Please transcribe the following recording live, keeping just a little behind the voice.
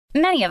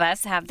Many of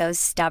us have those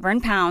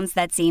stubborn pounds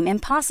that seem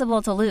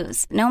impossible to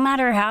lose, no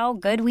matter how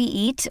good we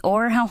eat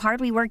or how hard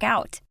we work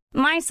out.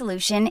 My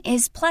solution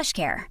is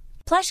PlushCare.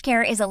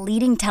 PlushCare is a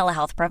leading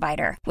telehealth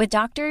provider with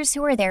doctors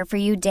who are there for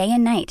you day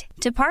and night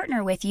to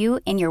partner with you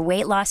in your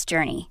weight loss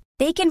journey.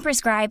 They can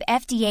prescribe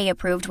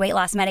FDA-approved weight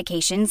loss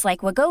medications like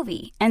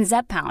Wegovy and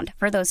Zepbound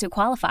for those who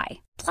qualify.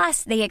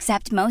 Plus, they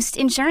accept most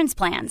insurance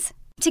plans.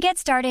 To get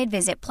started,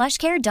 visit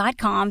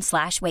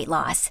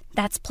plushcare.com/weightloss.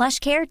 That's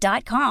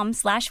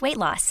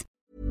plushcare.com/weightloss.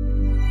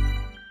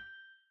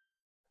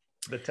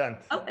 The 10th.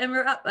 Oh, and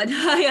we're up. I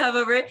have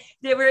over.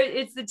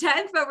 It's the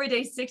 10th, but we're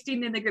day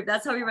 16 in the group.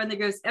 That's how we run the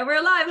groups. And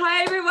we're live.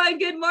 Hi, everyone.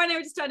 Good morning.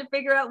 We're just trying to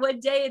figure out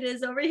what day it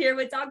is over here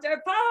with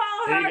Dr.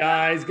 Paul. Hey,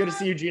 guys. Good to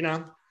see you,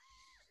 Gina.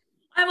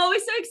 I'm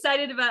always so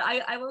excited about,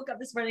 I woke up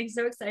this morning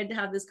so excited to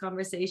have this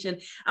conversation.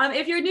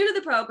 If you're new to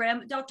the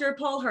program, Dr.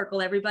 Paul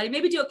Hrkal, everybody,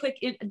 maybe do a quick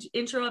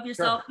intro of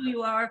yourself, Who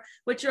you are,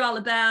 what you're all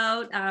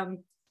about. I've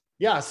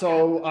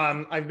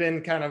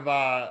been kind of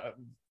a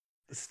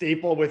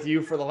staple with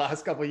you for the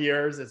last couple of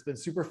years. It's been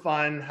super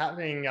fun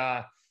having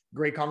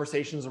great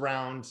conversations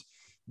around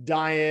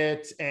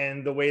diet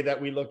and the way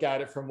that we look at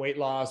it from weight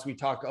loss. We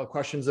talk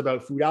questions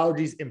about food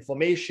allergies,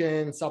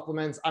 inflammation,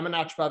 supplements. I'm a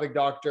naturopathic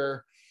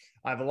doctor.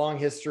 I have a long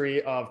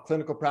history of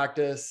clinical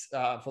practice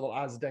for the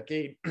last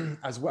decade,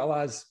 as well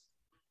as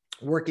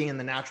working in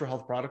the natural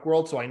health product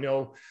world. So I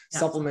know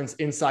supplements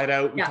inside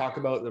out. We talk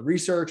about the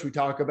research. We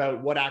talk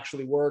about what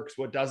actually works,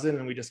 what doesn't,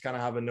 and we just kind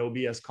of have a no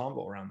BS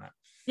convo around that.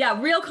 Yeah,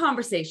 real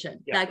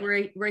conversation. Like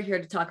we're here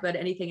to talk about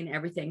anything and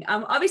everything.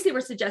 Obviously,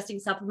 we're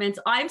suggesting supplements.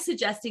 I'm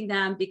suggesting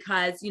them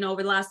because,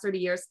 over the last 30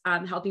 years,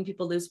 helping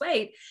people lose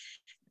weight.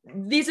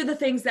 These are the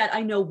things that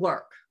I know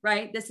work,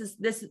 right? This is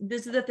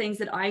the things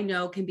that I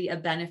know can be a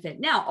benefit.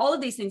 Now, all of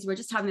these things, we're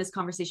just having this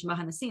conversation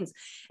behind the scenes.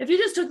 If you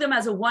just took them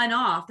as a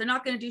one-off, they're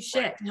not going to do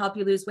shit to help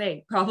you lose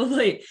weight,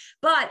 probably.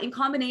 But in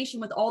combination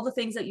with all the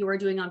things that you are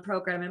doing on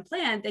program and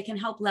plan, they can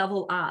help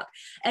level up.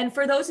 And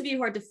for those of you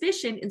who are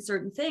deficient in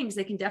certain things,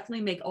 they can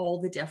definitely make all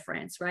the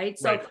difference, right?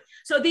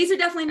 So these are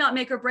definitely not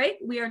make or break.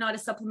 We are not a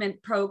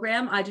supplement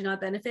program. I do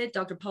not benefit.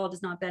 Dr. Paul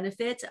does not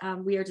benefit.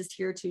 We are just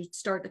here to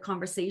start the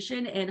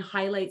conversation and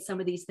highlight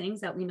some of these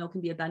things that we know can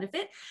be a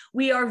benefit.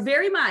 We are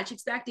very much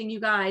expecting you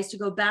guys to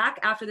go back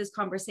after this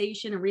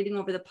conversation and reading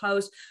over the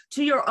post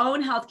to your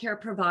own healthcare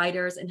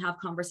providers and have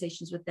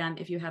conversations with them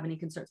if you have any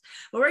concerns.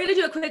 But we're going to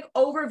do a quick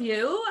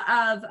overview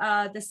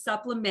of the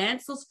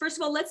supplements. So first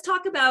of all, let's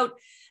talk to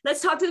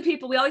the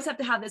people. We always have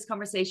to have this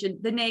conversation,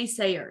 the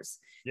naysayers.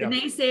 The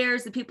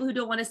naysayers, the people who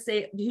don't want to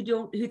say,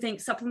 who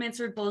think supplements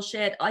are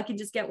bullshit. I can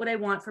just get what I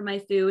want for my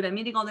food. I'm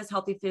eating all this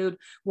healthy food.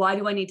 Why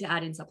do I need to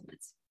add in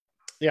supplements?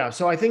 Yeah.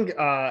 So I think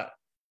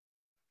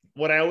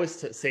what I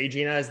always say,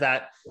 Gina, is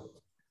that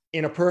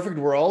in a perfect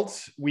world,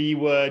 we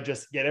would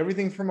just get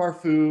everything from our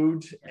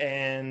food.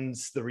 And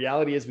the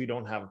reality is we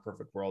don't have a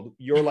perfect world.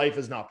 Your life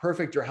is not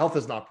perfect. Your health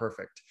is not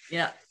perfect.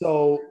 Yeah.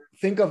 So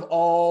think of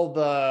all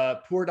the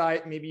poor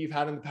diet maybe you've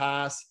had in the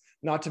past,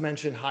 not to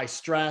mention high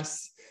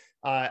stress,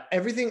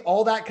 everything,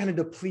 all that kind of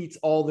depletes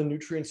all the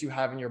nutrients you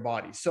have in your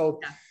body. So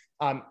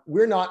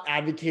we're not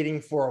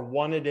advocating for a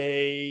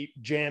one-a-day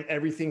jam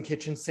everything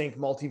kitchen sink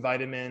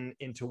multivitamin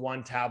into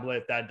one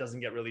tablet that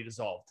doesn't get really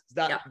dissolved.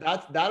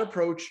 That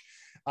approach,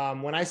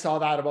 when I saw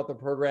that about the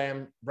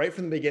program right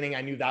from the beginning,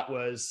 I knew that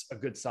was a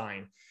good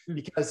sign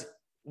because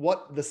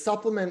what the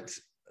supplement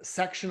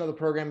section of the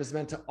program is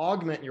meant to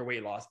augment your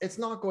weight loss. It's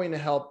not going to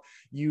help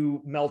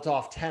you melt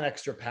off 10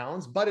 extra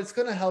pounds, but it's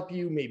going to help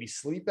you maybe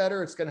sleep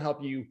better. It's going to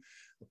help you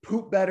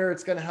poop better.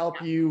 It's going to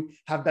help you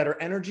have better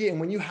energy. And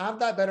when you have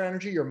that better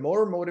energy, you're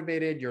more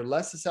motivated, you're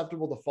less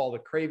susceptible to fall to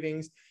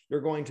cravings. You're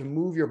going to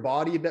move your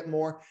body a bit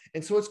more.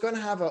 And so it's going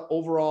to have an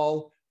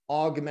overall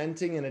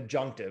augmenting and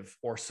adjunctive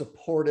or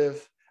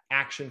supportive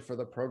action for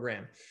the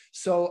program.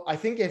 So I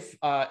think if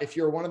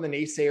you're one of the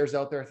naysayers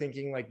out there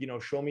thinking like,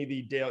 show me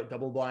the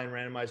double-blind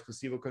randomized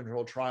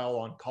placebo-controlled trial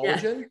on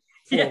collagen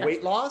for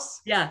weight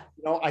loss,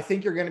 I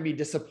think you're going to be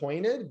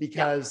disappointed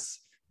because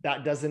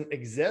that doesn't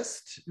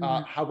exist.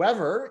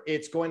 However,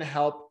 it's going to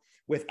help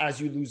with,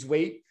 as you lose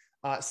weight,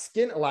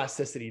 skin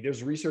elasticity.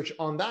 There's research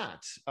on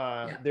that.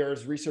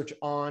 There's research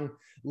on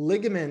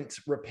ligament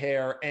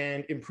repair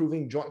and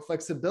improving joint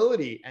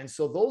flexibility. And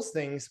so those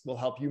things will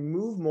help you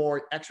move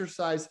more,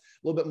 exercise a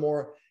little bit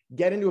more,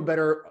 get into a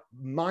better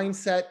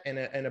mindset and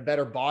a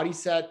better body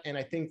set. And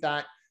I think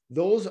that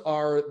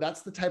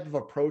that's the type of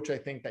approach I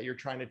think that you're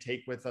trying to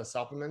take with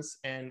supplements.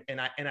 And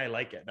I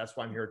like it. That's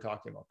why I'm here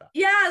talking about that.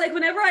 Yeah. Like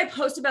whenever I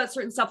post about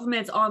certain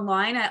supplements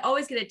online, I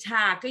always get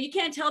attacked. You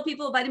can't tell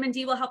people vitamin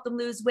D will help them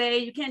lose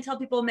weight. You can't tell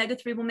people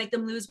omega-3 will make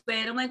them lose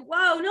weight. I'm like,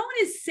 whoa, no one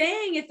is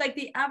saying if like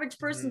the average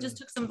person just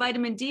took some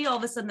vitamin D, all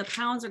of a sudden the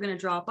pounds are going to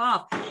drop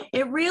off.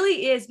 It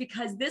really is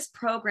because this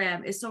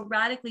program is so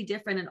radically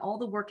different in all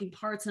the working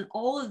parts and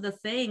all of the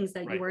things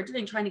that you are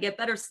doing, trying to get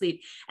better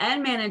sleep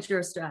and manage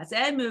your stress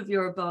and move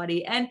your body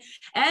body and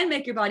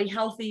make your body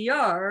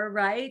healthier,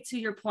 right? To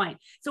your point.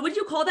 So would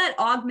you call that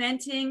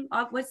augmenting?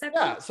 What's that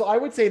Yeah. called? So I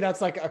would say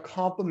that's like a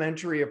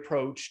complementary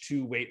approach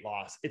to weight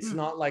loss. It's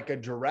not like a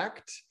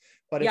direct,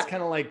 but it's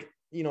kind of like,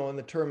 you know, in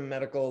the term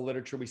medical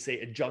literature, we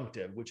say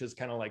adjunctive, which is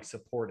kind of like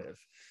supportive.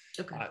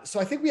 Okay. So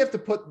I think we have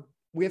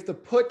to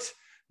put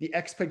the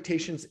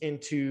expectations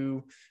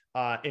into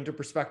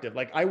perspective.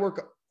 Like I work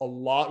a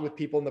lot with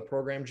people in the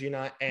program,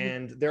 Gina,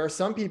 and there are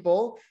some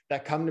people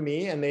that come to me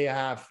and they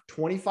have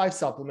 25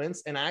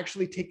 supplements, and I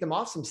actually take them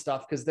off some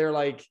stuff because they're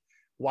like,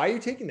 why are you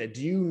taking that?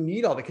 Do you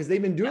need all that? Because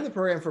they've been doing the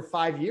program for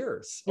 5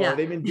 years, or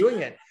they've been doing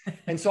it.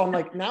 And so I'm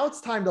like, now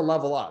it's time to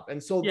level up.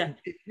 And so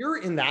if you're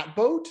in that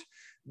boat,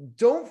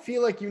 don't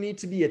feel like you need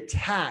to be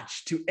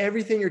attached to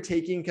everything you're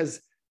taking, because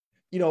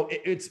you know,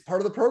 it's part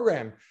of the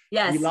program.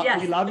 Yes.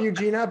 We love you,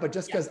 Gina, but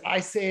just because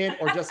I say it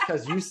or just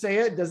because you say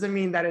it doesn't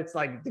mean that it's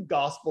like the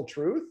gospel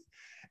truth.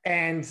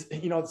 And,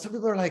 you know, some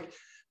people are like,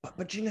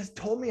 but Gina's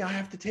told me I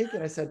have to take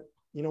it. I said,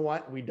 you know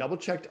what? We double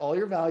checked all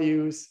your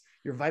values.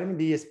 Your vitamin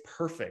D is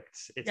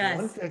perfect. It's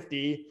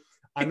 150.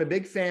 I'm a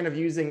big fan of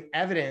using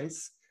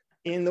evidence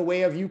in the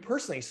way of you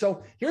personally.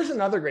 So here's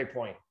another great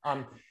point.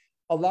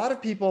 A lot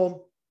of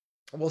people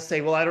will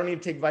say, well, I don't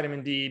need to take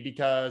vitamin D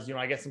because, you know,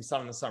 I get some sun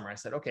in the summer. I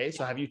said, okay,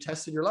 so have you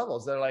tested your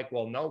levels? They're like,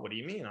 well, no, what do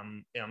you mean?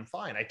 I'm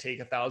fine. I take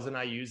 1,000,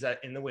 I use that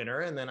in the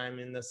winter, and then I'm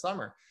in the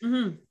summer.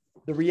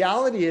 The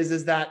reality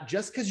is that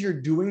just because you're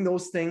doing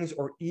those things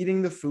or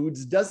eating the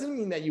foods doesn't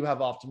mean that you have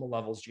optimal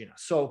levels, Gina.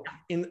 So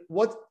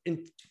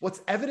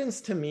what's evidence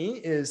to me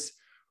is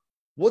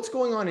what's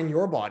going on in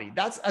your body.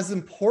 That's as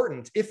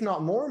important, if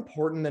not more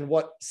important, than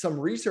what some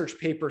research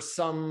paper,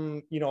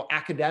 some, you know,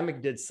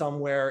 academic did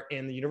somewhere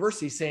in the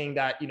university saying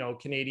that, you know,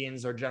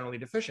 Canadians are generally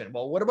deficient.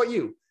 Well, what about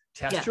you?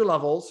 Test your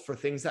levels for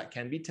things that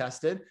can be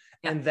tested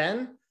and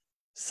then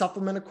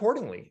supplement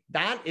accordingly.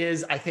 That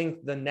is, I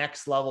think, the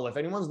next level. If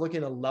anyone's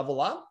looking to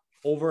level up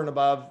over and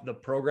above the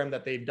program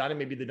that they've done, and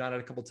maybe they've done it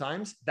a couple of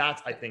times,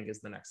 that I think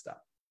is the next step.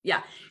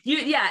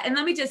 And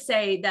let me just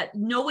say that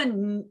no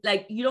one,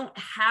 like, you don't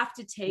have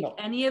to take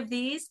any of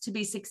these to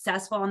be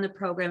successful on the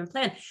program and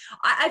plan.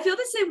 I feel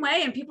the same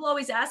way. And people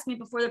always ask me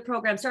before the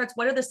program starts,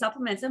 what are the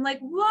supplements? I'm like,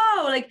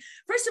 whoa, like,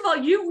 first of all,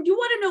 you want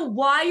to know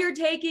why you're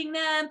taking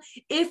them,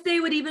 if they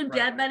would even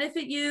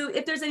benefit you,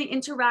 if there's any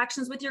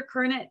interactions with your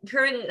current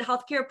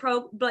healthcare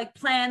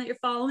plan that you're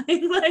following.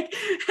 Like,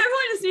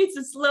 everyone just needs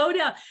to slow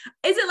down.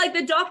 Is it like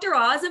the Dr.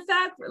 Oz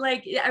effect?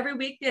 Like every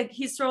week, like,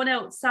 he's throwing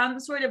out some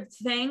sort of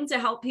thing to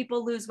help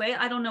people lose weight.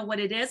 I don't know what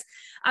it is.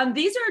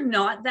 These are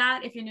not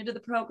that. If you're new to the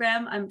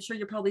program, I'm sure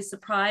you're probably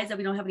surprised that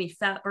we don't have any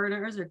fat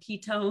burners or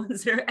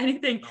ketones or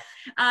anything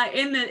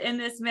in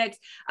this mix.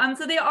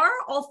 So they are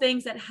all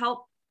things that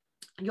help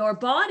your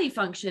body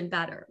function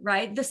better,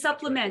 right? The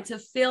supplement to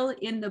fill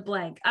in the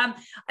blank. I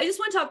just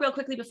want to talk real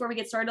quickly before we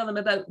get started on them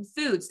about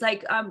foods.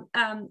 Like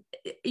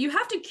you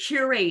have to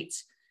curate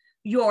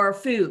your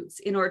foods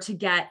in order to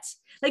get,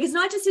 like, it's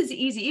not just as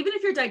easy. Even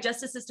if your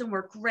digestive system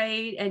worked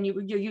great and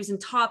you're using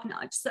top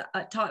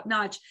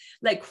notch,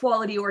 like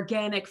quality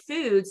organic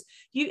foods,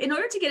 in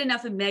order to get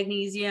enough of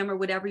magnesium or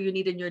whatever you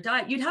need in your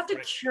diet, you'd have to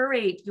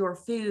curate your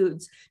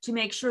foods to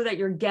make sure that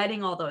you're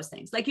getting all those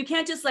things. Like, you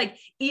can't just like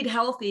eat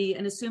healthy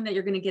and assume that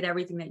you're going to get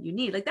everything that you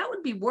need. Like, that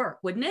would be work,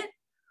 wouldn't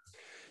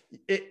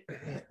it?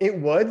 It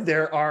would.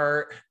 There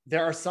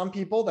are some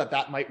people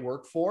that might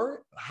work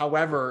for.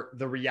 However,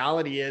 the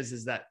reality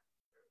is that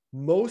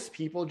most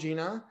people,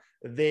 Gina,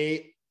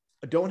 they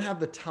don't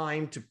have the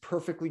time to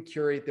perfectly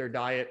curate their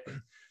diet.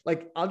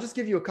 Like, I'll just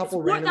give you a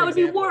couple random That would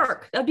examples. be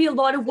work. That'd be a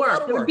lot of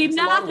work. There would be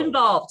math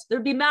involved.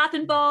 There'd be math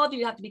involved.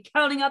 You'd have to be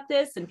counting up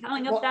this and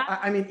counting up that.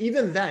 I mean,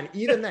 even then,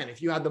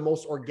 if you had the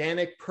most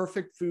organic,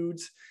 perfect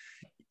foods,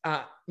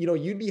 you know,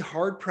 you'd be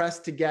hard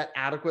pressed to get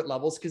adequate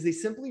levels because they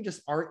simply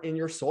just aren't in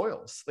your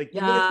soils. Like,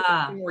 even if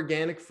you're eating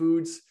organic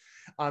foods,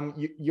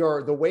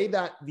 the way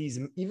that these,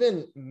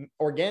 even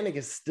organic,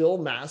 is still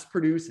mass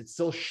produced, it's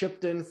still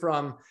shipped in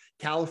from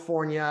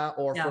California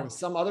or from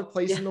some other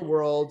place in the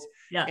world,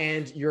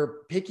 and you're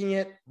picking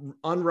it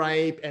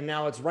unripe and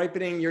now it's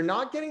ripening, you're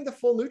not getting the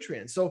full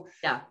nutrients. So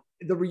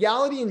the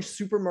reality in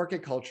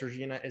supermarket culture,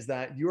 Gina, is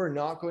that you are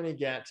not going to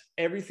get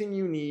everything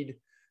you need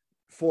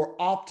for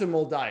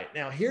optimal diet.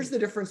 Now, here's the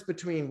difference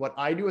between what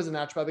I do as a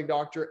naturopathic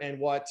doctor and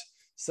what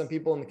some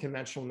people in the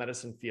conventional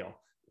medicine feel.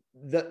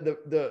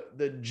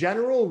 The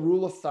general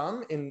rule of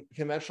thumb in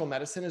conventional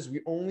medicine is we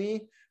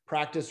only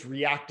practice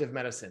reactive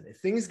medicine. If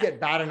things get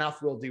bad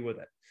enough, we'll deal with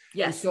it.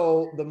 Yes. And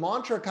so the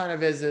mantra kind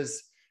of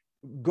is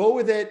go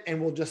with it,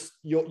 and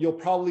you'll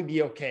probably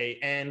be okay,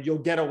 and you'll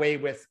get away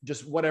with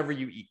just whatever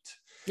you eat.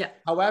 Yeah.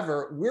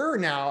 However, we're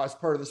now, as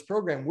part of this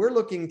program, we're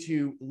looking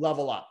to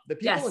level up. The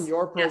people in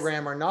your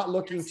program are not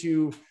looking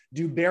to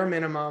do bare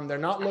minimum. They're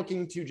not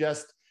looking to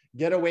just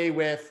get away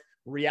with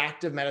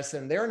reactive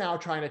medicine. They're now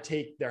trying to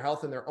take their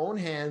health in their own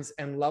hands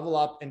and level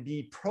up and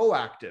be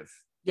proactive.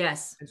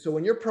 Yes. And so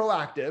when you're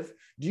proactive,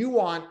 do you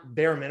want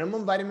bare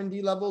minimum vitamin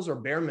D levels or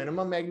bare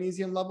minimum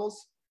magnesium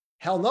levels?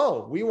 Hell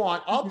no. We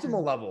want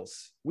optimal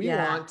levels. We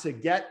want to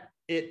get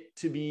it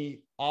to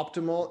be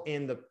optimal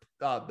in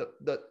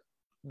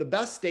the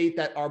best state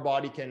that our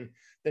body can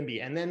then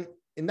be. And then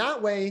in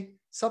that way,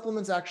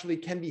 supplements actually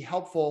can be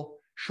helpful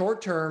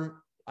short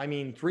term. I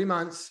mean, 3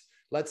 months,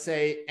 let's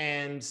say.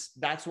 And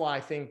that's why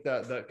I think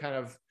the kind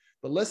of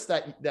the list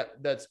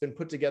that's been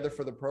put together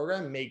for the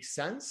program makes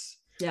sense.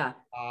 Yeah.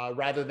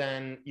 Rather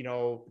than,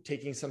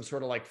 taking some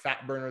sort of like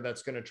fat burner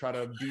that's going to try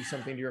to do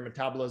something to your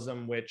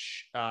metabolism,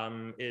 which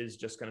is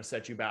just going to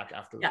set you back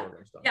after the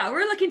program's done. Yeah.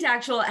 We're looking to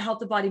help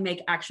the body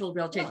make actual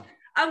real change.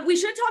 Yeah. We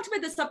should have talked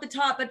about this up the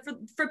top, but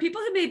for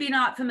people who may be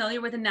not familiar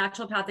with a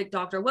naturopathic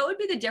doctor, what would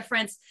be the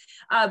difference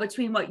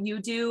between what you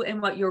do and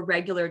what your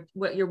regular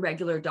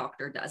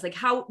doctor does? Like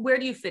where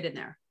do you fit in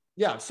there?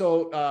 Yeah.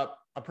 So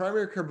a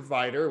primary care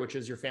provider, which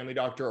is your family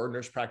doctor or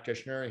nurse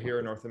practitioner here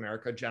in North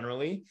America,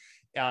 generally,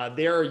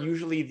 they're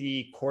usually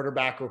the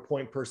quarterback or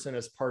point person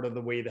as part of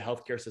the way the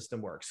healthcare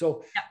system works.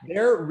 So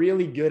they're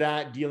really good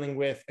at dealing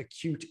with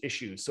acute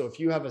issues. So if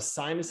you have a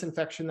sinus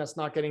infection that's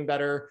not getting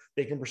better,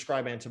 they can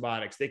prescribe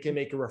antibiotics. They can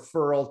make a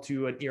referral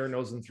to an ear,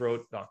 nose, and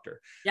throat doctor.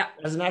 Yeah.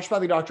 As a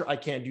naturopathic doctor, I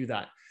can't do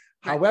that.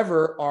 Right.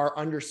 However, our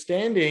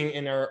understanding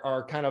and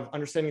our kind of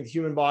understanding of the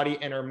human body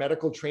and our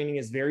medical training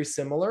is very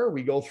similar.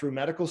 We go through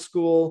medical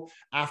school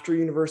after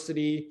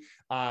university.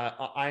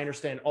 I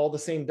understand all the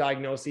same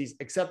diagnoses,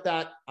 except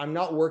that I'm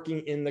not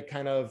working in the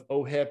kind of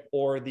OHIP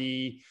or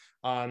the,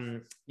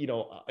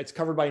 it's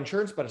covered by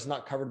insurance, but it's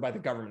not covered by the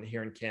government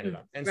here in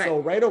Canada. And so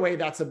right away,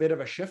 that's a bit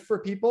of a shift for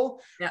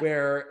people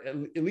where,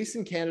 at least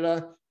in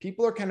Canada,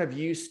 people are kind of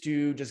used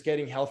to just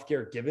getting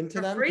healthcare given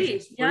to them.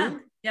 Free.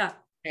 Yeah.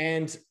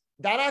 And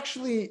that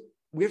actually,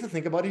 we have to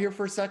think about it here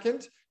for a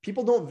second.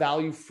 People don't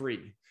value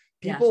free.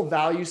 People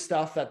value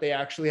stuff that they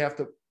actually have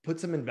to put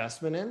some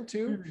investment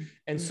into.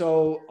 And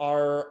so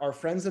our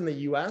friends in the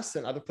US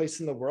and other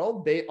places in the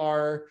world, they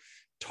are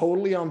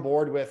totally on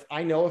board with,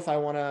 I know if I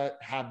want to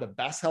have the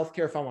best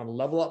healthcare, if I want to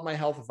level up my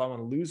health, if I want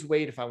to lose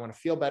weight, if I want to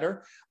feel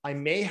better, I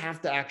may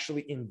have to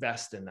actually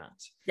invest in that.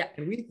 Yeah.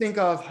 And we think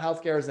of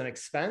healthcare as an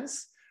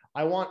expense.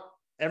 I want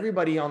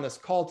everybody on this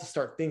call to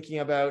start thinking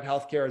about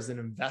healthcare as an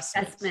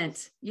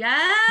investment.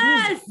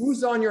 Yes.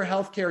 Who's on your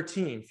healthcare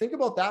team? Think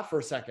about that for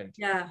a second.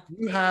 Yeah.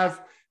 Do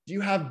you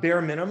have bare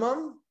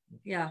minimum?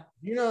 Yeah.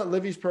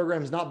 Livy's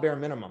program is not bare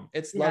minimum.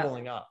 It's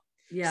leveling up.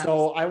 Yeah.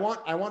 So I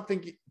want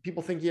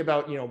people thinking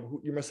about,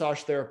 your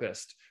massage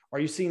therapist. Are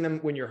you seeing them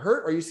when you're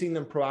hurt? Or are you seeing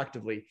them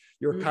proactively?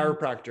 You're a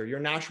chiropractor, you're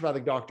a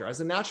naturopathic doctor. As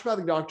a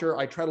naturopathic doctor,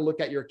 I try to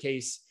look at your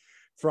case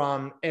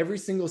from every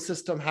single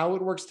system, how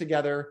it works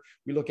together.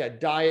 We look at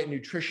diet,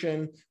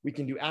 nutrition, we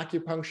can do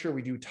acupuncture,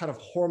 we do a ton of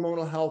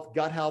hormonal health,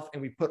 gut health,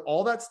 and we put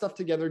all that stuff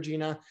together,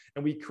 Gina,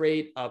 and we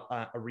create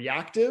a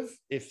reactive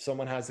if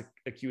someone has an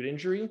acute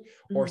injury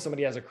or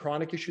somebody has a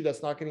chronic issue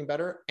that's not getting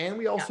better. And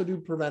we also do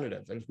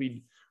preventative, and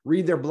we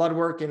read their blood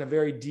work in a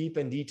very deep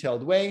and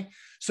detailed way.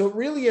 So it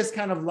really is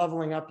kind of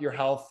leveling up your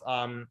health,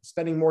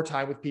 spending more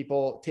time with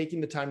people, taking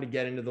the time to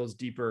get into those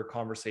deeper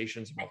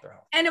conversations about their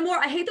health. And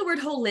I hate the word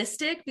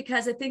holistic,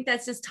 because I think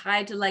that's just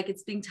tied to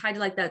it's being tied to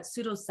that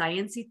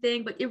pseudoscience-y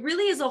thing, but it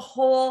really is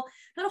not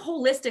a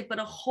holistic, but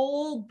a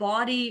whole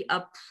body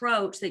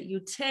approach that you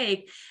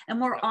take and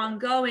more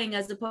ongoing,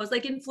 as opposed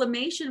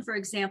inflammation, for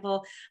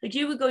example.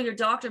 You would go to your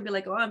doctor and be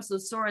like, oh, I'm so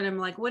sore. And I'm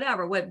like,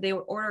 whatever, they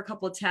would order a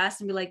couple of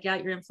tests and be like, yeah,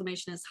 your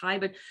inflammation is high,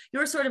 but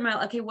you're sort of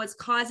okay, what's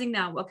causing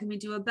that? What can we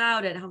do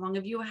about it? How long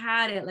have you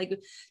had it? Do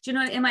you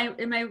know, am I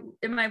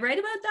right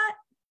about that?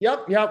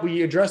 Yep.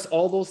 We address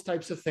all those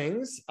types of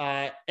things.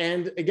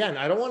 And again,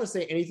 I don't want to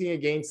say anything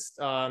against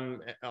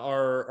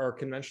our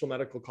conventional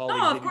medical colleagues.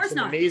 No, of course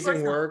not.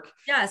 Amazing work.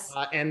 Yes.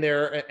 And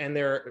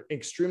they're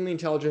extremely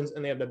intelligent,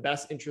 and they have the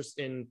best interest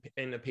in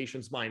the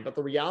patient's mind. But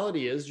the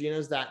reality is, Gina,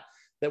 is that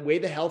way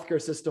the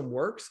healthcare system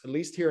works, at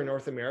least here in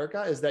North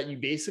America, is that you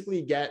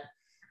basically get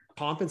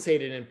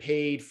compensated and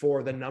paid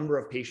for the number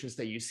of patients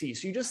that you see.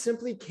 So you just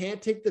simply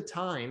can't take the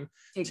time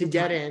to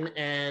get in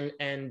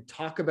and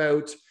talk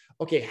about,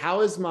 okay, how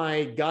is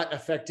my gut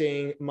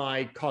affecting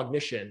my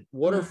cognition?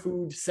 What are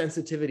food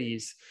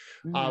sensitivities?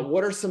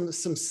 What are some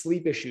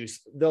sleep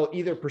issues? They'll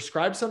either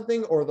prescribe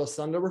something or they'll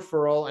send a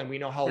referral, and we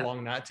know how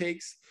long that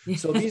takes.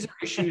 So these are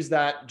issues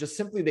that just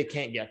simply they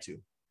can't get to.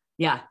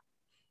 Yeah.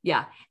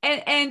 Yeah.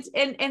 And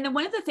then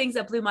one of the things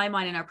that blew my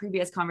mind in our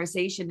previous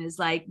conversation is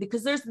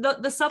because there's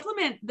the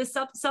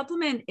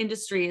supplement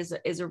industry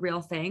is a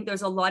real thing. There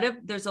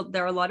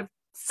are a lot of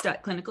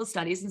clinical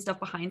studies and stuff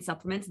behind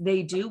supplements.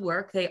 They do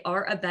work. They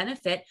are a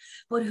benefit,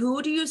 but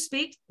who do you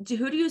speak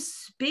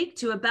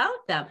to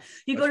about them?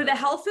 You go to the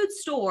health food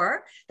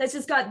store that's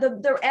just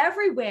they're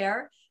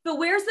everywhere. But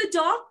where's the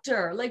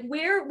doctor?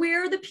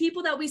 Where are the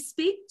people that we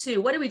speak to?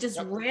 What do we just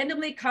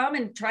randomly come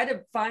and try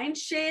to find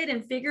shit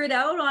and figure it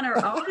out on our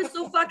own? It's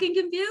so fucking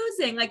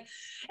confusing.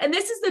 And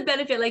this is the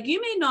benefit.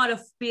 You may not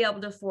be able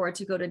to afford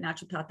to go to a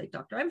naturopathic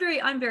doctor.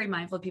 I'm very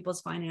mindful of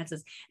people's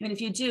finances. I mean, if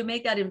you do,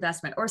 make that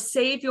investment, or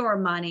save your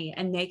money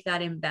and make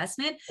that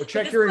investment. Or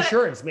check your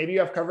insurance. Maybe you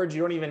have coverage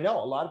you don't even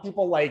know. A lot of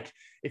people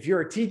if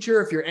you're a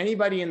teacher, if you're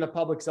anybody in the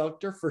public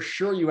sector, for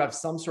sure you have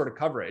some sort of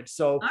coverage.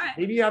 So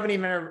maybe you haven't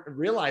even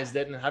realized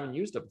it and haven't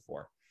used it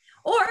before.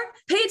 Or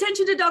pay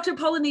attention to Dr.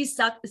 Paul in these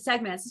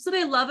segments. That's what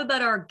I love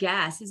about our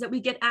guests, is that we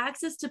get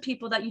access to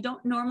people that you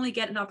don't normally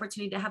get an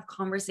opportunity to have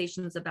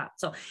conversations about.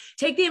 So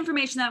take the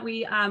information that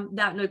we,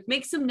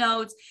 make some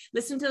notes,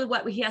 listen to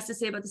what he has to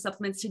say about the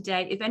supplements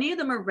today. If any of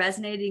them are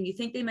resonating, you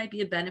think they might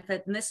be a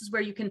benefit, and this is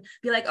where you can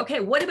be like, okay,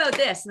 what about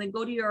this? And then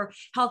go to your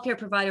healthcare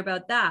provider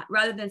about that,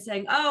 rather than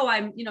saying, oh,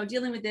 I'm,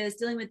 dealing with this,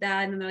 dealing with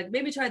that. And they're like,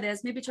 maybe try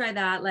this, maybe try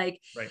that.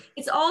 Like,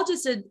 it's all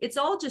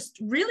just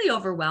really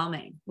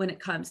overwhelming when it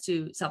comes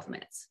to supplements.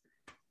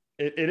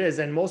 It is.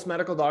 And most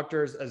medical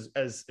doctors,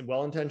 as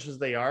well-intentioned as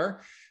they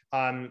are,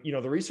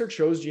 the research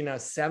shows, Gina,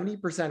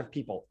 70% of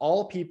people,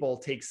 all people,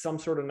 take some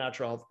sort of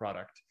natural health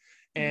product.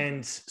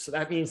 And so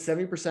that means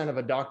 70% of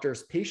a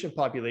doctor's patient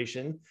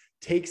population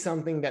take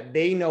something that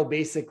they know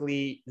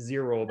basically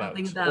zero about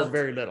or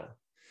very little.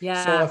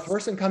 Yeah. So if a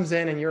person comes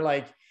in and you're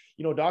like,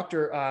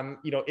 doctor,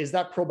 is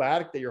that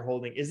probiotic that you're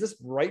holding, is this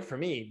right for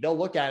me? They'll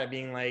look at it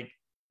being like,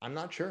 I'm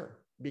not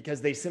sure,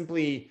 because they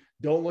simply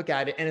don't look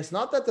at it. And it's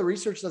not that the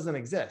research doesn't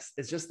exist.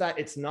 It's just that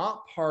it's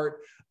not part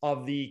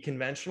of the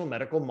conventional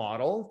medical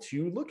model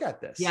to look at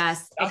this.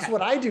 Yes. That's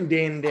what I do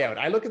day in and day out.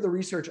 I look at the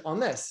research on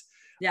this.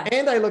 Yeah.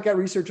 And I look at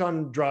research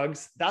on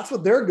drugs. That's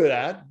what they're good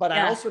at. But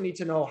I also need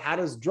to know, how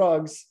does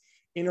drugs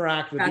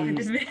interact with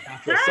these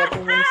natural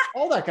supplements,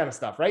 all that kind of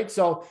stuff, right?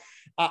 So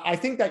I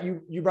think that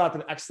you brought up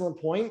an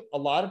excellent point. A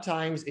lot of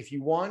times, if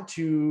you want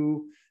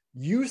to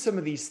use some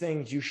of these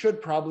things, you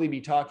should probably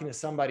be talking to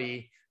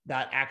somebody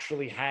that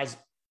actually has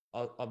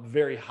a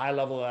very high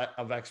level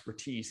of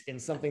expertise in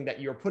something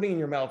that you're putting in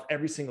your mouth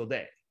every single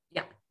day.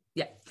 Yeah.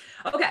 Yeah.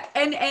 Okay.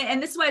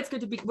 And this is why it's good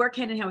to work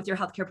hand in hand with your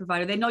healthcare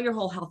provider. They know your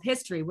whole health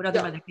history, what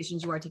other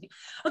medications you are taking.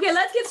 Okay.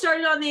 Let's get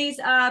started on these.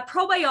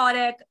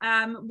 Probiotic.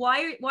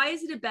 Why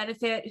is it a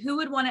benefit? Who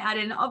would want to add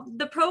in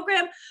the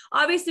program?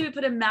 Obviously, we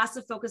put a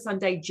massive focus on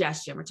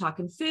digestion. We're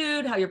talking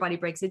food, how your body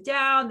breaks it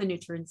down, the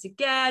nutrients it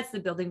gets, the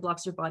building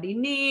blocks your body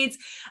needs.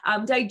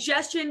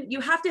 Digestion, you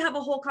have to have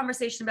a whole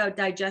conversation about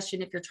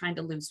digestion if you're trying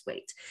to lose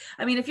weight.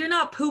 I mean, if you're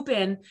not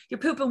pooping, you're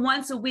pooping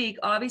once a week,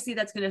 obviously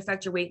that's going to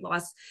affect your weight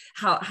loss,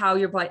 how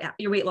your body,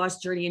 your weight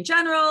loss journey in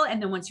general. And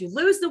then once you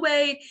lose the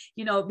weight,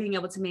 being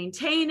able to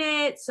maintain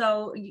it.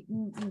 So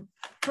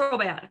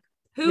probiotic,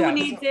 who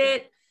needs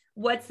it?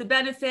 What's the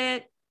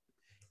benefit?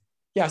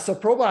 Yeah. So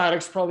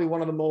probiotics, probably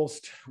one of the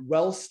most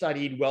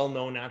well-studied,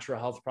 well-known natural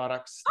health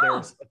products.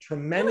 There's a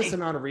tremendous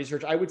amount of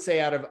research. I would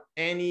say out of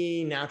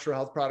any natural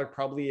health product,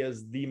 probably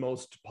is the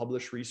most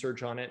published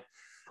research on it.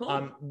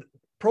 Cool.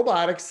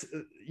 Probiotics,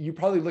 you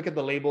probably look at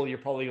the label, you're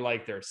probably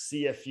like, there's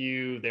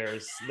CFU,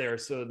 there's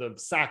the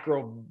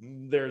sacro,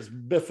 there's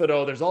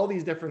bifido, there's all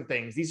these different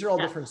things. These are all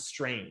different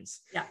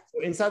strains. Yeah.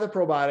 So inside the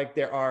probiotic,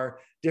 there are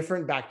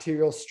different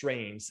bacterial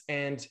strains,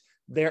 and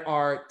there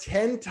are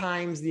 10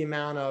 times the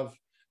amount of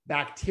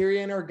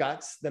bacteria in our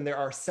guts than there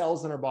are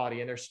cells in our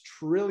body. And there's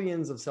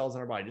trillions of cells in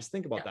our body. Just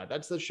think about that.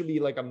 That should be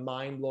like a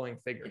mind-blowing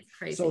figure. It's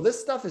crazy. So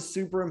this stuff is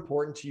super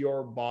important to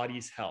your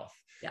body's health,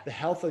 the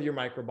health of your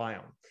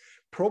microbiome.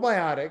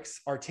 Probiotics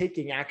are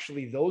taking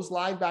actually those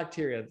live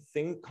bacteria,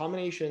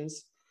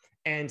 combinations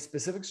and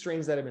specific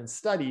strains that have been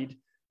studied,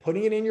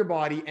 putting it in your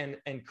body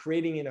and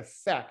creating an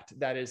effect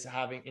that is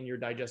having in your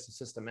digestive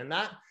system. And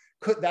that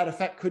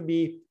effect could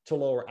be to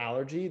lower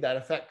allergy. That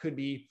effect could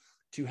be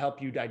to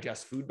help you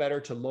digest food better,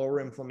 to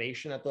lower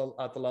inflammation at the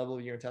level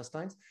of your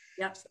intestines.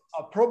 Yep.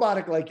 A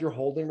probiotic like you're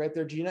holding right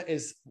there, Gina,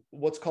 is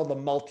what's called a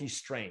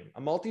multi-strain. A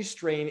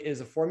multi-strain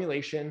is a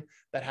formulation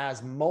that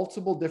has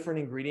multiple different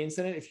ingredients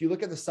in it. If you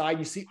look at the side,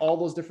 you see all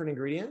those different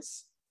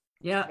ingredients.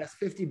 Yeah. That's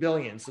 50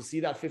 billion. So see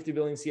that 50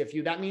 billion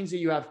CFU. That means that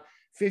you have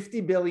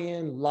 50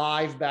 billion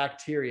live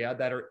bacteria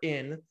that are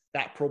in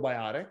that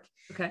probiotic.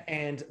 Okay.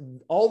 And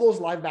all those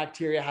live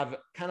bacteria have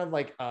kind of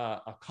like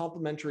a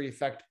complementary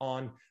effect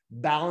on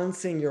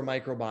balancing your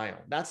microbiome.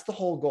 That's the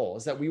whole goal,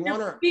 is that we want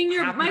to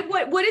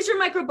what is your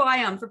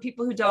microbiome for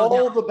people who don't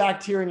know? All the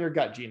bacteria in your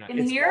gut, Gina.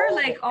 In here,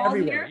 like all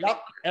everywhere. Here?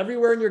 Yep.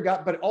 Everywhere in your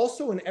gut, but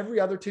also in every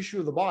other tissue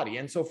of the body.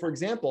 And so, for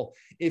example,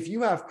 if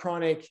you have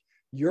chronic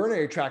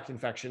urinary tract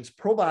infections,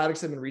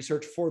 probiotics have been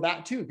researched for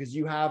that too, because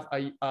you have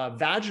a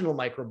vaginal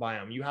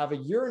microbiome, you have a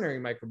urinary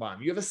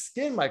microbiome, you have a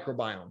skin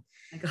microbiome.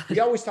 We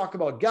always talk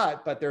about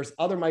gut, but there's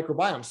other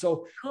microbiomes.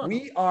 So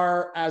we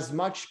are as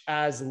much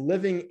as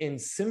living in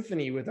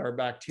symphony with our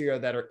bacteria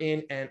that are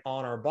in and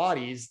on our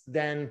bodies,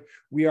 then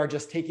we are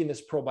just taking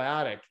this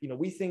probiotic.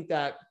 We think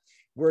that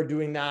we're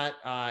doing that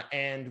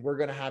and we're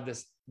going to have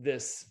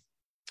this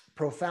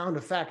profound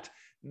effect.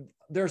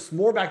 There's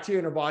more bacteria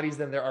in our bodies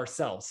than there are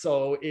cells.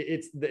 So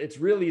it's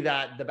really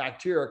that the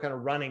bacteria are kind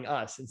of running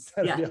us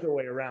instead of the other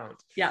way around.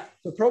 Yeah.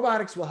 So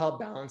probiotics will help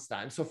balance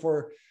that. And so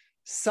for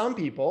some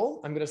people,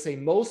 I'm going to say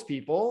most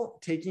people,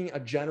 taking a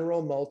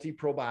general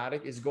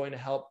multi-probiotic is going to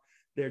help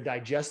their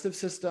digestive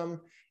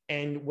system.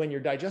 And when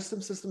your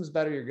digestive system is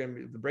better, you're going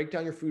to break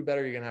down your food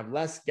better. You're going to have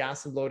less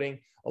gas and bloating.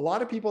 A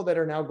lot of people that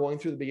are now going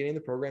through the beginning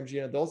of the programs,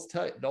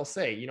 they'll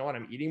say, you know what,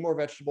 I'm eating more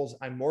vegetables,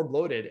 I'm more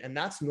bloated, and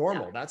that's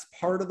normal. Yeah. That's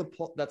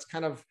that's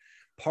kind of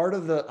part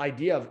of the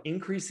idea of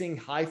increasing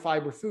high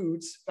fiber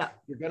foods. Yeah.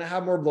 You're going to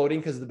have more bloating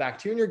because the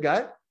bacteria in your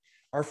gut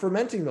are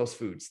fermenting those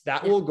foods.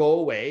 That will go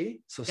away.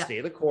 So stay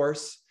the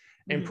course.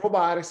 And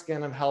probiotics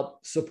can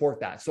help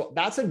support that. So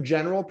that's a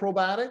general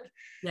probiotic.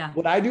 Yeah.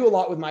 What I do a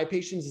lot with my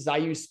patients is I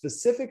use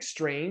specific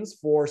strains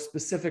for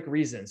specific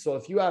reasons. So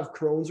if you have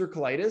Crohn's or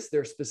colitis,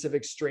 there's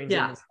specific strains in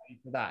the study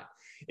for that.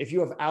 If you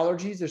have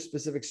allergies, there's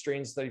specific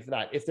strains study for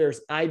that. If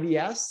there's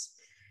IBS,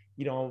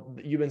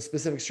 you've been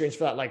specific strains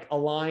for that, like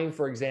Align,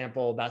 for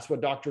example. That's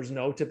what doctors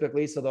know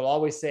typically. So they'll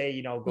always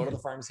say, go to the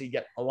pharmacy,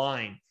 get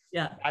Align.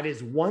 Yeah. That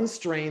is one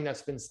strain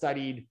that's been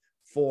studied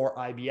for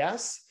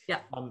IBS. Yeah.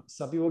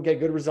 Some people get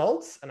good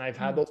results, and I've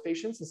had those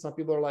patients, and some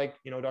people are like,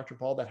 Dr.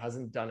 Paul, that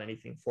hasn't done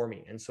anything for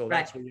me. And so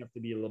that's where you have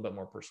to be a little bit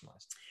more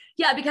personalized.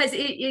 Yeah, because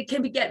it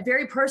can get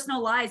very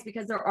personalized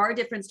because there are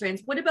different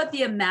strains. What about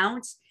the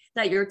amount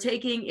that you're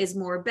taking is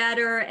more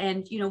better?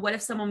 And, what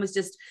if someone was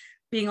just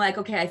being like,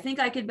 okay, I think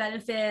I could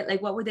benefit,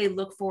 like what would they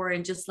look for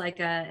in just like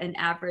an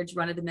average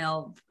run of the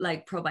mill,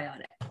 like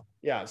probiotic?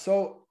 Yeah.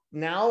 So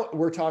now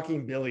we're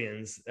talking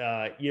billions.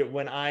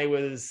 When I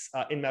was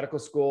in medical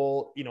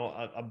school,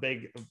 a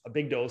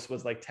big dose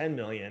was like 10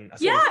 million.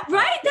 So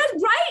right. That's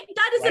right.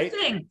 That is a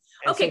thing. And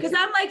okay. Cause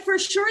I'm like, for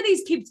sure,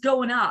 these keeps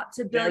going up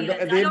to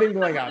billions. They've been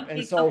going up.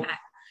 And so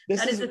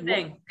this is the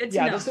thing.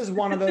 This is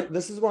one of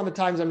the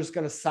times I'm just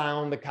going to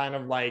sound the kind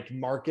of like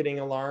marketing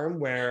alarm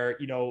where,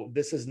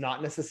 this is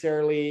not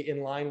necessarily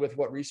in line with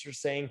what research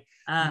is saying.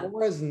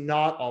 More is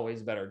not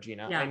always better,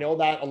 Gina. Yeah. I know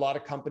that a lot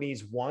of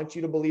companies want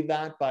you to believe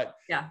that, but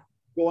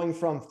going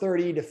from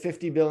 30 to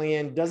 50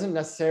 billion doesn't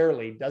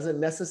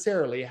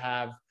necessarily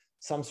have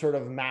some sort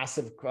of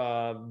massive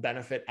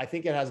benefit. I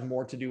think it has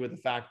more to do with the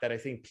fact that I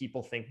think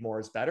people think more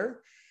is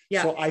better.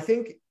 Yeah. So I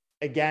think,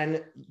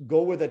 again,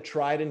 go with a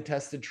tried and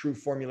tested true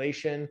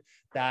formulation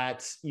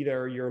that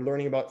either you're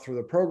learning about through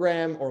the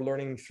program or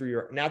learning through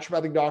your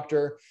naturopathic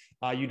doctor.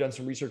 You've done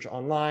some research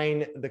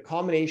online. The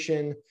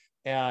combination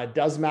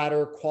does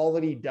matter.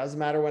 Quality does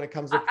matter when it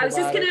comes to probiotics.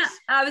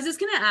 I was just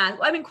gonna ask.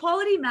 I mean,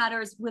 quality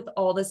matters with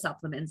all the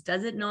supplements,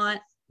 does it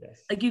not?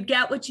 Yes. Like you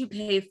get what you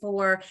pay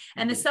for,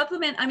 and the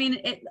supplement. I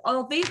mean,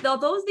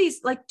 although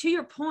these, like to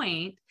your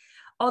point,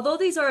 although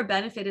these are a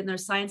benefit and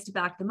there's science to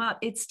back them up,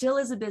 it still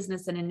is a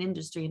business and an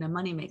industry and a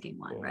money-making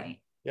one, right?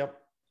 Yep.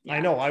 Yeah. I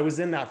know. I was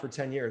in that for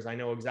 10 years. I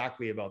know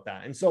exactly about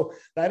that. And so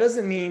that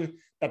doesn't mean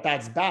that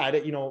that's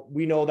bad.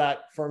 We know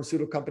that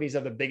pharmaceutical companies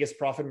have the biggest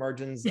profit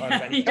margins of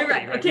any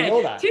company, right? Okay. We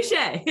know that.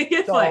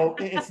 Touché. So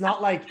it's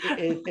not like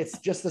it's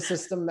just the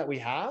system that we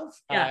have.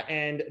 Yeah.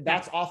 And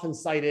that's often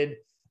cited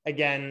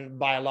again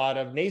by a lot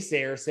of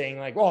naysayers saying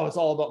like, oh, it's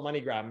all about money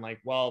grab. I'm like,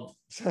 well,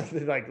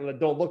 like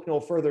don't look no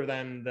further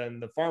than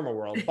the pharma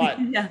world. But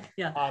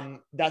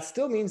that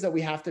still means that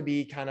we have to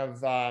be kind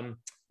of,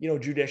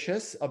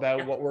 judicious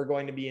about what we're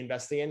going to be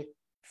investing in.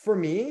 For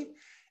me,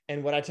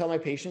 and what I tell my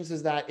patients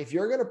is that if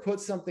you're going to put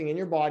something in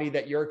your body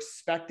that you're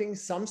expecting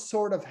some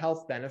sort of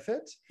health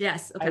benefit,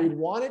 I would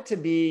want it to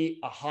be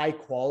a high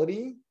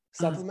quality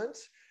supplement.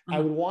 I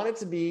would want it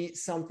to be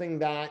something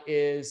that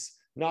is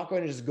not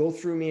going to just go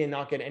through me and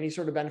not get any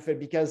sort of benefit,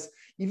 because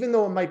even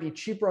though it might be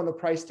cheaper on the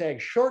price tag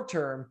short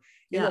term,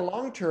 in the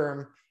long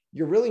term,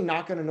 you're really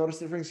not going to notice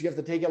the difference. You have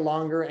to take it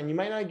longer and you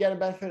might not get a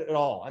benefit at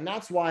all. And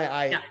that's why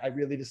I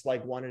really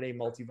dislike 1-a-day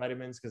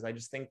multivitamins, because I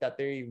just think that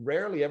they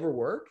rarely ever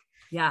work.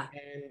 Yeah.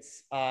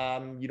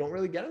 And you don't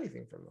really get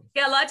anything from them.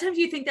 Yeah. A lot of times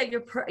you think that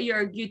you're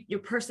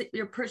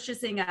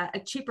purchasing a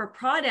cheaper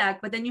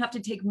product, but then you have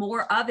to take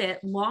more of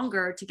it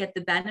longer to get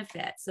the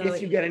benefit. So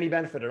if you get any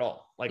benefit at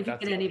all, like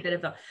that's any bit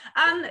of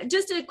it.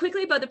 Just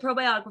quickly about the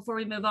probiotic before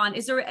we move on,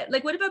 is there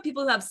what about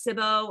people who have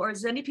SIBO, or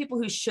is there any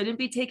people who shouldn't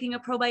be taking a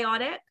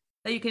probiotic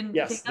that you can?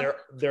 Yes,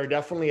 there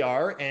definitely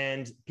are.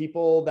 And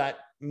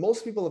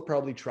most people have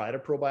probably tried a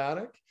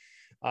probiotic.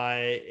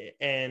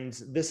 And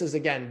this is,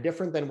 again,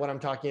 different than what I'm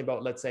talking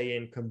about, let's say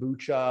in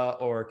kombucha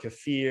or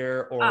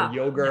kefir or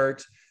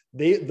yogurt.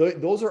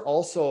 Those are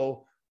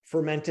also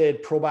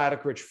fermented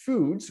probiotic rich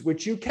foods,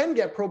 which you can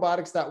get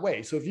probiotics that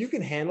way. So if you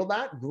can handle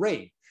that,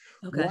 great.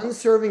 Okay. One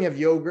serving of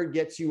yogurt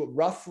gets you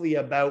roughly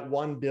about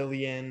 1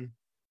 billion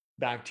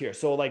bacteria.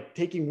 So like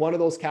taking one of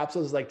those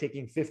capsules is like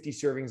taking 50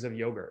 servings of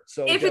yogurt.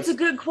 So if it's a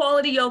good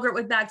quality yogurt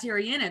with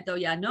bacteria in it though,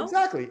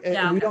 exactly.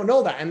 And we don't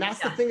know that. And that's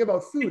the thing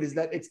about food, is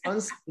that it's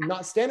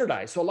not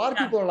standardized. So a lot of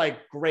people are like,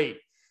 great,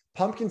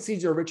 pumpkin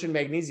seeds are rich in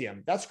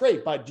magnesium. That's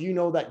great. But do you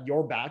know that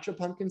your batch of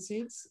pumpkin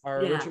seeds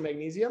are rich in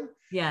magnesium?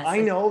 Yes.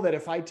 I know that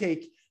if I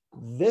take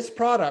this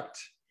product,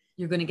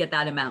 you're going to get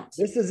that amount.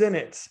 This is in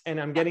it. And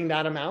I'm getting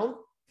that amount.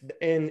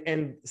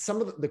 And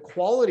some of the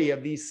quality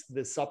of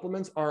the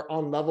supplements are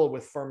on level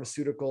with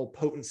pharmaceutical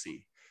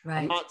potency.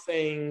 Right. I'm not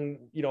saying,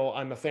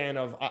 I'm a fan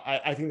of,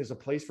 I think there's a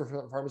place for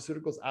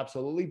pharmaceuticals,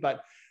 absolutely,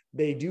 but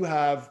they do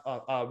have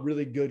a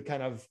really good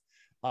kind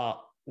of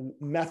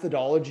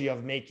methodology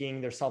of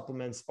making their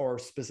supplements or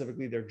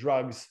specifically their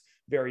drugs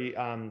very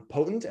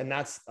potent. And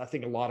that's, I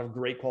think, a lot of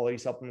great quality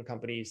supplement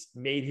companies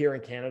made here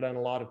in Canada. And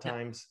a lot of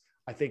times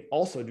I think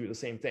also do the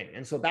same thing.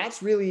 And so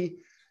that's really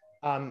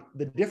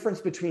the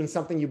difference between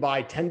something you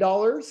buy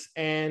 $10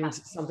 and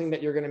something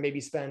that you're going to maybe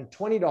spend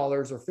 $20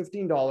 or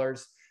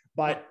 $15.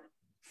 But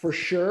for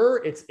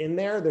sure it's in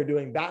there. They're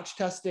doing batch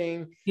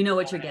testing. You know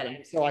what you're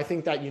getting. So I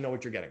think that you know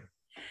what you're getting.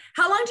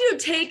 How long do you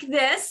take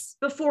this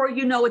before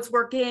you know it's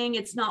working,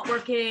 it's not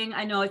working?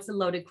 I know it's a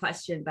loaded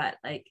question, but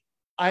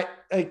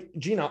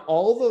Gina,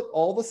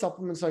 all the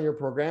supplements on your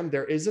program,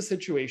 there is a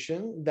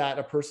situation that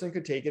a person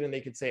could take it and they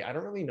could say, I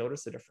don't really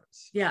notice the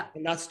difference. Yeah.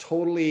 And that's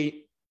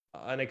totally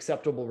an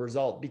acceptable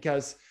result,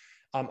 because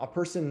a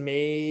person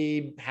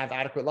may have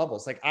adequate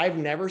levels. Like, I've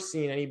never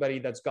seen anybody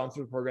that's gone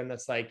through the program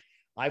that's like,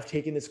 I've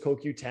taken this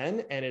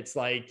CoQ10 and it's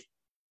like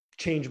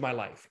changed my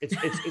life. It's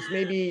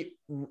maybe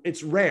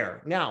it's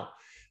rare. Now,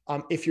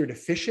 if you're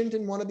deficient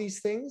in one of these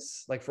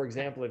things, like for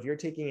example, if you're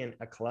taking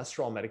a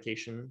cholesterol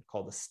medication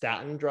called a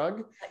statin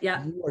drug,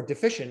 you are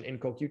deficient in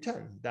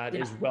CoQ10. That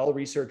is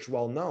well-researched,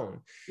 well-known.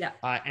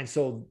 And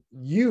so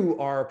you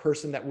are a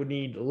person that would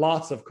need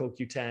lots of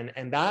CoQ10,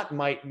 and that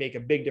might make a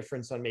big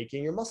difference on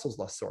making your muscles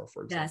less sore,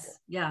 for example.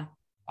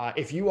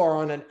 If you are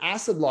on an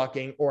acid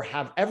blocking or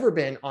have ever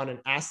been on an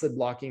acid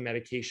blocking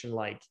medication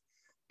like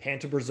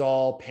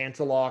pantoprazole,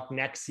 Pantaloc,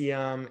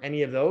 Nexium,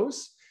 any of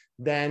those,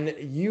 then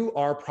you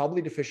are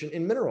probably deficient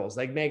in minerals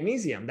like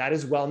magnesium. That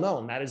is well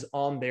known. That is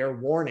on their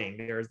warning.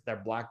 There's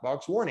their black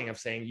box warning of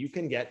saying you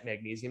can get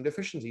magnesium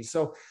deficiency.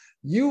 So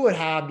you would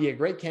be a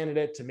great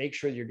candidate to make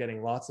sure you're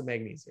getting lots of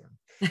magnesium.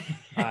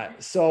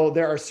 So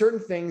there are certain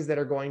things that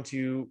are going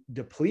to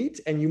deplete,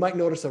 and you might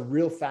notice a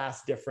real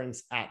fast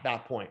difference at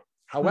that point.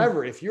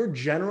 However, if you're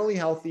generally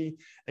healthy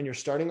and you're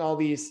starting all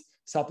these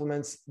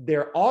supplements,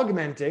 they're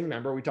augmenting.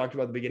 Remember, we talked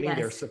about at the beginning,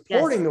 they're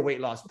supporting the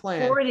weight loss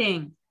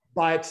plan.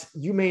 But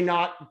you may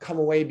not come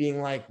away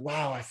being like,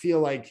 wow, I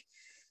feel like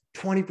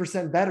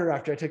 20% better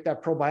after I took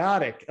that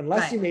probiotic,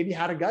 unless you maybe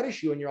had a gut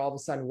issue and you're all of a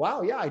sudden,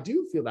 wow, yeah, I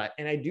do feel that.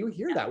 And I do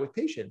hear that with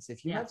patients.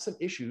 If you have some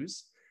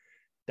issues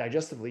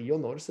digestively, you'll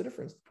notice the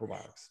difference with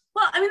probiotics.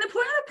 Well, I mean, the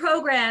point of the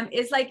program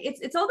is like,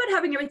 it's all about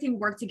having everything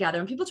work together.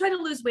 When people try to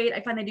lose weight,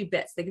 I find they do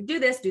bits. They can do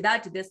this, do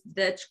that, do this,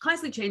 that,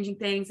 constantly changing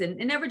things and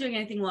never doing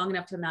anything long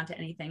enough to amount to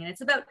anything. And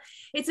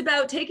it's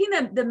about taking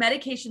the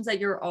medications that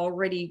you're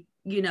already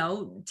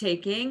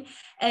taking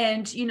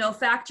and,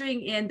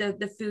 factoring in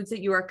the foods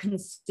that you are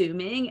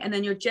consuming. And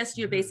then your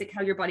basic,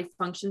 how your body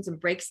functions and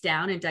breaks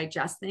down and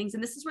digests things.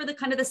 And this is where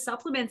the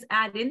supplements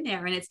add in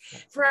there. And it's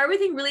for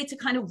everything really to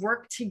kind of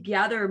work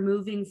together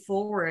moving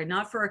forward,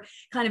 not for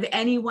kind of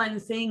any one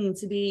thing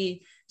to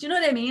be, do you know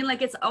what I mean?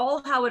 Like, it's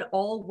all how it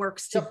all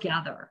works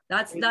together.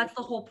 That's the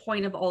whole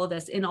point of all of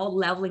this, in all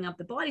leveling up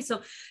the body.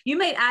 So you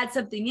might add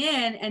something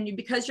in, and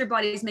because your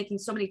body is making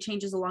so many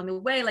changes along the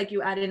way, like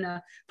you add in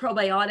a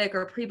probiotic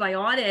or a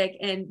prebiotic,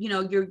 and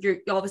you're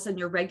all of a sudden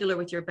you're regular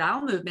with your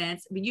bowel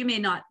movements. I mean, you may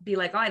not be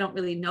like, oh, I don't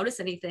really notice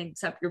anything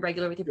except you're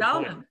regular with your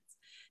bowel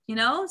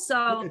movements.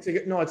 So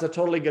it's a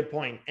totally good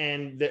point.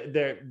 And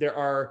there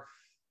are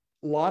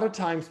a lot of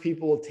times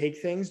people will take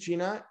things,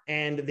 Gina,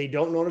 and they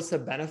don't notice the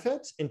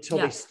benefits until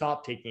they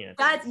stop taking it.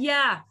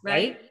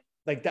 Right.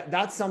 Like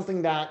that's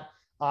something that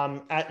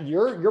at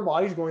your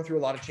body's going through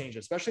a lot of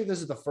changes, especially if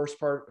this is the first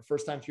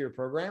time through your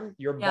program.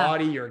 Your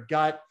body, your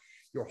gut,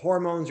 your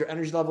hormones, your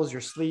energy levels,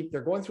 your sleep,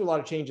 they're going through a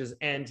lot of changes.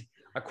 And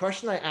a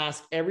question I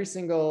ask every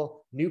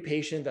single new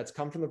patient that's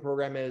come from the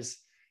program is,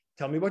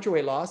 tell me about your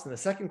weight loss. And the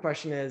second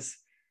question is,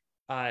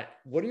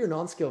 what are your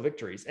non-scale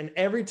victories? And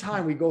every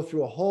time we go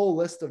through a whole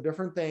list of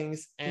different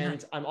things,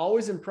 and I'm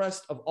always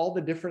impressed of all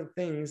the different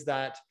things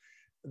that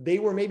they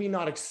were maybe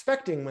not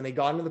expecting when they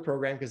got into the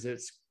program, because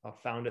it's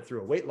found it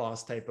through a weight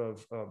loss type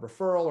of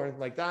referral or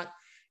anything like that.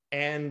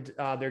 And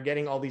they're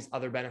getting all these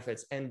other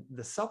benefits, and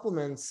the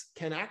supplements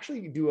can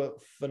actually do a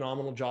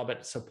phenomenal job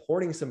at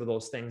supporting some of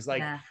those things.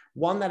 Like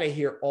one that I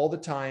hear all the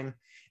time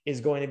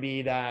is going to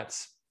be that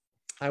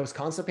I was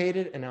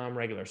constipated and now I'm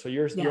regular. So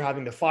you're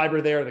having the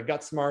fiber there, the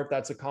Gut Smart.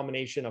 That's a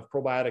combination of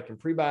probiotic and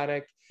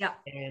prebiotic.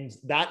 And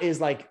that is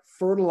like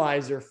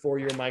fertilizer for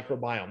your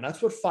microbiome. That's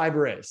what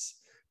fiber is.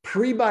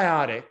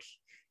 Prebiotic,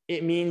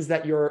 it means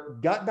that your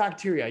gut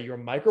bacteria, your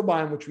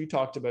microbiome, which we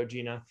talked about,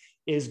 Gina,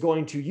 is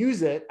going to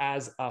use it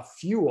as a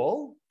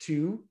fuel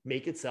to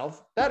make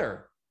itself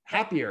better,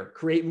 happier,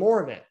 create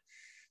more of it.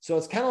 So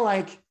it's kind of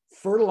like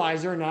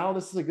fertilizer. Now,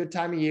 this is a good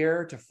time of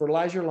year to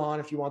fertilize your lawn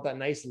if you want that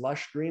nice,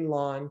 lush green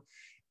lawn.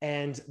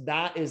 And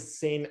that is the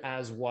same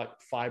as what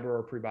fiber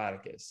or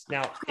prebiotic is.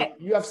 Now, if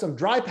you have some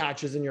dry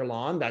patches in your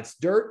lawn, that's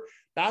dirt.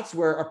 That's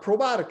where a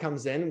probiotic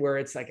comes in, where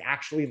it's like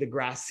actually the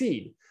grass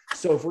seed.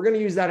 So if we're going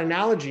to use that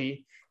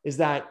analogy, is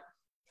that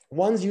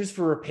one's used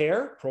for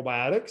repair,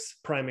 probiotics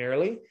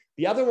primarily.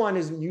 The other one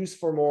is used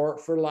for more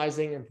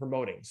fertilizing and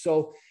promoting.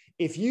 So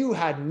if you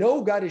had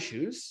no gut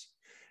issues,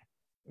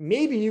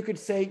 maybe you could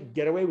say,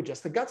 get away with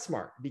just the Gut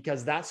Smart,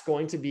 because that's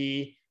going to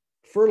be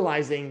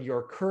fertilizing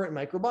your current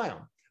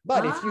microbiome.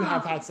 But if you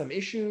have had some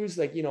issues,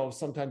 like,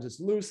 sometimes it's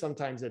loose,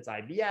 sometimes it's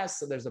IBS.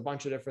 So there's a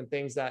bunch of different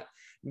things that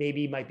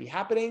maybe might be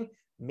happening.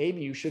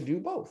 Maybe you should do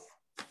both.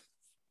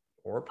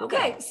 Or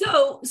okay,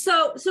 so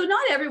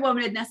not everyone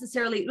would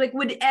necessarily, like,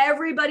 would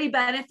everybody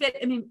benefit?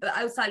 I mean,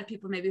 outside of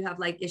people maybe who have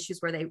like issues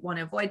where they want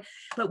to avoid,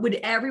 but would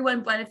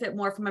everyone benefit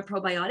more from a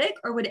probiotic,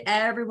 or would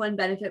everyone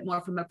benefit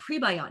more from a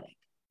prebiotic?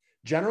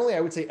 Generally,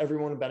 I would say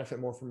everyone would benefit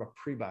more from a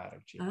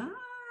prebiotic.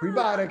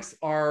 Prebiotics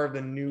are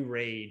the new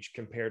rage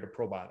compared to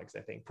probiotics.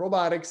 I think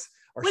probiotics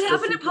are. What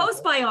happened to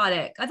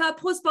postbiotic? I thought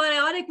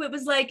postbiotic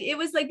it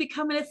was like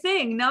becoming a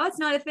thing. No, it's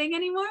not a thing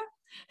anymore.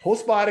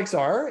 Postbiotics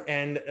are,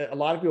 and a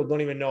lot of people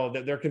don't even know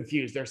that. They're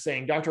confused. They're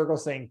saying, Dr.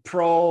 Hrkal's saying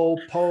pro,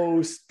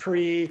 post,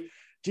 pre.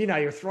 Gina,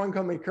 you're throwing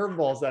so many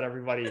curveballs at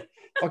everybody.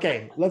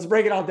 Okay, let's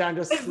break it all down.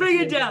 Let's bring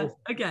it down.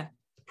 Okay.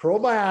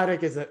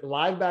 Probiotic is a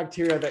live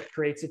bacteria that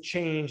creates a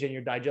change in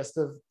your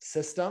digestive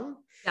system.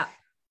 Yeah.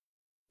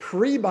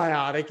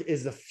 Prebiotic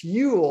is the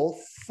fuel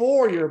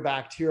for your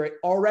bacteria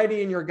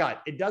already in your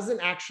gut. It doesn't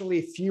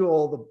actually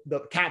fuel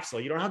the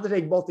capsule. You don't have to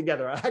take both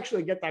together. I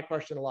actually get that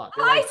question a lot.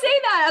 I say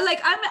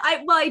that.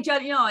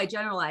 I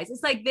generalize.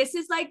 It's like, this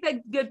is like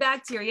the good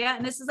bacteria,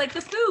 and this is like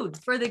the food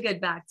for the good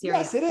bacteria.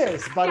 Yes, it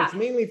is, but it's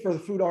mainly for the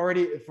food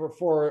already,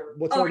 for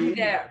what's already in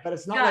there. But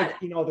it's not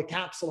the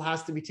capsule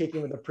has to be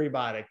taken with a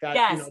prebiotic. That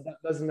that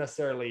doesn't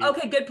necessarily.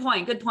 Okay, good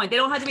point. Good point. They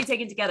don't have to be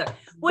taken together.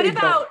 What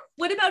about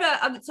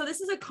so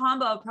this is a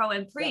combo of pro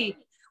and pre. Yeah.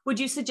 Would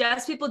you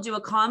suggest people do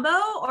a combo,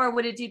 or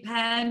would it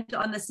depend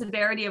on the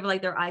severity of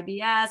like their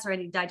IBS or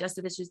any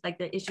digestive issues, like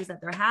the issues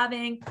that they're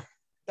having?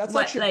 That's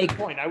actually a good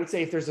point. I would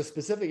say if there's a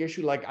specific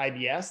issue like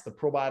IBS, the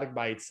probiotic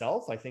by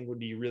itself, I think would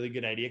be a really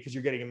good idea because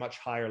you're getting a much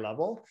higher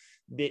level.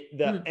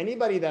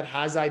 Anybody that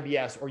has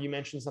IBS, or you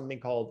mentioned something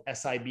called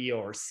SIBO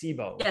or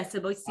SIBO. Yeah,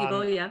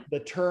 SIBO, yeah. The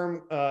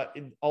term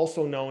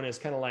also known as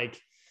kind of like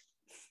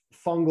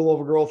fungal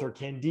overgrowth or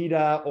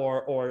candida,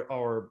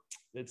 or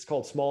it's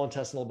called small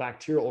intestinal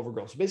bacterial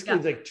overgrowth. So basically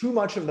it's like too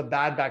much of the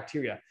bad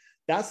bacteria.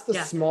 That's the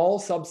small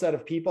subset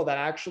of people that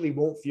actually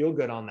won't feel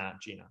good on that,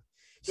 Gina.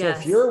 So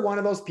if you're one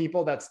of those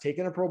people that's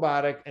taken a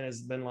probiotic and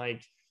has been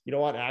like, you know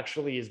what,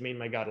 actually has made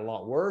my gut a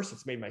lot worse,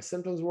 it's made my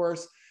symptoms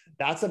worse,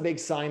 that's a big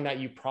sign that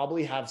you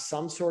probably have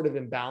some sort of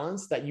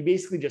imbalance, that you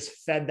basically just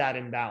fed that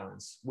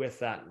imbalance with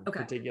that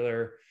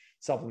particular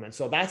supplement.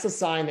 So that's a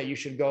sign that you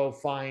should go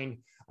find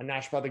a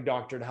naturopathic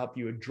doctor to help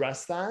you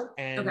address that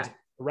and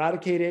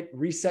eradicate it,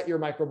 reset your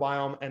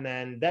microbiome,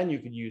 and then you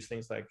could use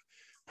things like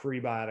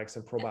prebiotics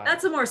and probiotics.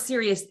 That's a more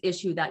serious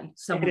issue that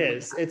someone it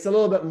is. It's a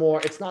little bit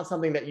more, it's not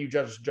something that you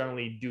just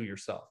generally do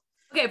yourself.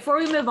 Okay, before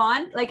we move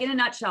on, like in a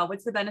nutshell,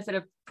 what's the benefit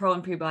of pro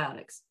and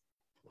prebiotics?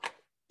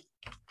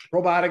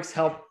 Probiotics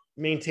help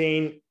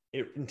maintain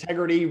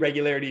integrity,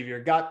 regularity of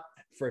your gut.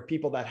 For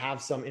people that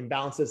have some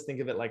imbalances,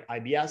 think of it like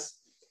IBS.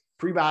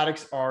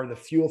 Prebiotics are the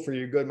fuel for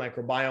your good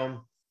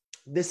microbiome.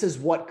 This is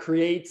what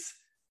creates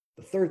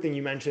the third thing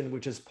you mentioned,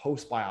 which is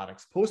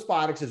postbiotics.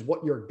 Postbiotics is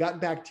what your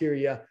gut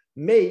bacteria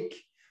make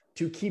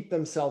to keep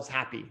themselves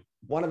happy.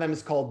 One of them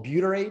is called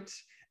butyrate.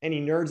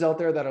 Any nerds out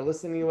there that are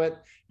listening to it,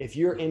 if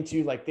you're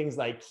into like things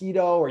like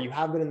keto, or you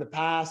have been in the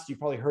past, you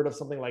probably heard of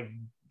something like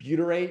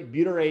butyrate.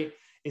 Butyrate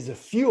is a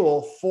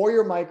fuel for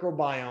your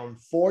microbiome,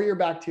 for your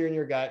bacteria in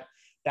your gut,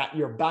 that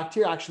your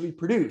bacteria actually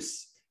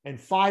produce. And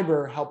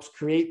fiber helps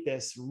create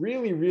this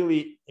really,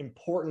 really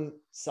important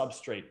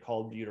substrate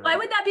called butyrate. Why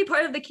would that be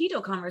part of the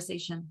keto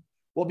conversation?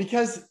 Well,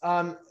 because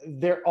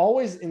they're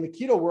always in the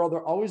keto world,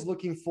 they're always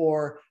looking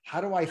for,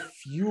 how do I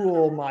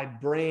fuel my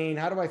brain?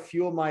 How do I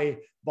fuel my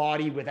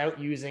body without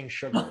using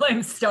sugar? Oh,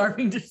 I'm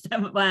starving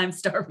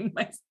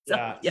myself.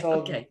 Yeah.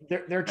 So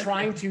they're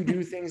trying to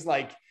do things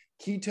like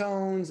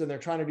ketones, and they're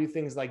trying to do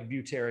things like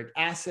butyric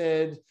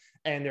acid,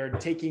 and they're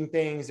taking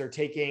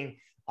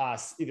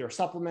either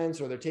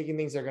supplements, or they're taking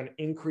things that are going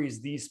to increase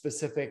these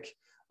specific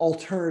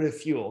alternative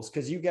fuels,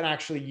 because you can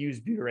actually use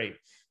butyrate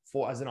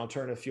as an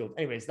alternative fuel.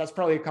 Anyways, that's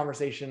probably a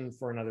conversation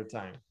for another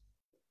time.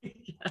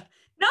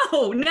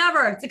 No,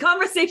 never. It's a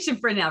conversation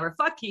for never.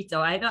 Fuck keto.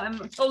 I'm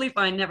totally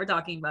fine never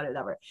talking about it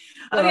ever.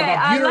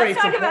 Okay,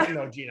 let's talk about.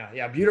 No, Gina.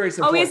 Yeah, butyrate's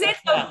important. Oh, is it?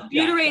 So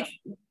butyrate.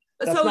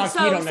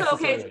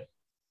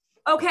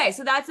 Okay,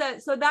 so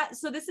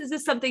this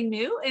is something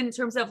new in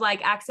terms of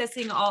like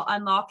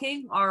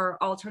unlocking our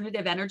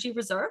alternative energy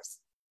reserves?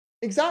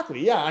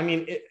 Exactly. Yeah. I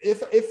mean,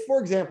 if for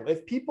example,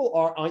 if people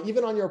are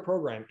even on your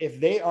program, if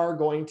they are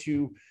going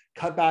to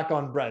cut back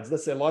on breads,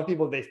 let's say a lot of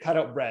people, they've cut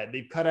out bread,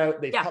 they've cut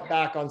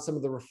back on some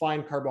of the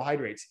refined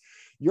carbohydrates.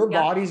 Your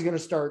body's going to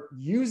start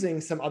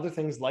using some other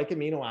things like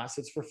amino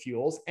acids for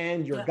fuels,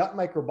 and your gut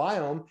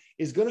microbiome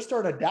is going to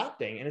start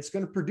adapting, and it's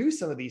going to produce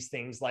some of these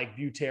things like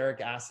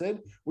butyric acid,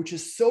 which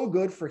is so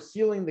good for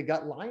healing the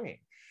gut lining.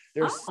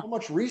 There's so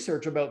much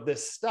research about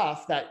this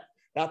stuff that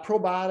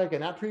probiotic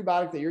and that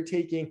prebiotic that you're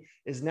taking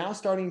is now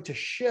starting to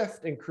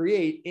shift and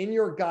create in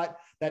your gut,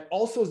 that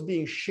also is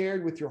being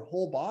shared with your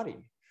whole body.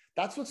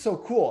 That's what's so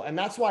cool. And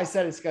that's why I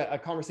said it's a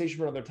conversation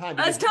for another time.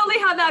 Let's totally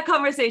have that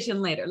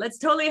conversation later. Let's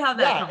totally have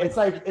that. Yeah, it's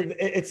like,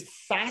 it's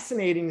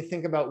fascinating to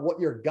think about what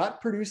your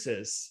gut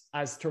produces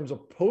as terms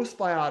of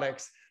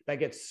postbiotics that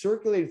gets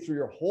circulated through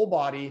your whole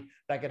body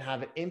that can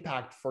have an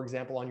impact, for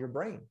example, on your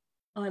brain.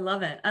 Oh, I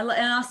love it. And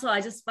also,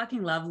 I just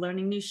fucking love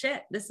learning new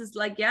shit. This is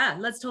like, yeah,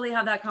 let's totally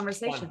have that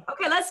conversation.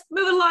 Okay, let's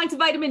move it along to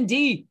vitamin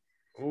D.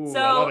 Ooh,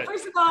 so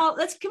first of all,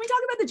 can we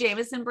talk about the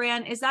Jameson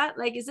brand? Is that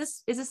like, is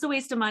this a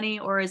waste of money,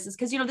 or is this,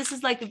 cause this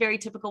is like the very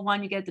typical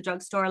one you get at the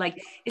drugstore.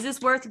 Like, is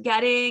this worth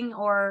getting,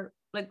 or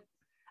like,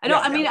 I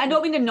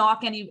don't mean to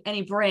knock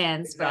any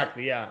brands.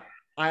 Exactly. But... Yeah.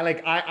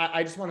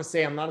 I just want to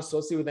say I'm not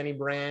associated with any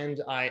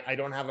brand. I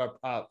don't have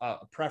a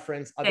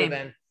preference other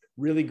than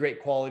really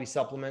great quality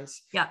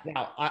supplements. Yeah.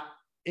 Now,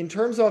 in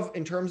terms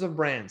of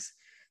brands,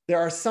 there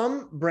are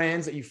some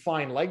brands that you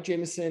find like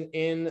Jameson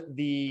in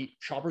the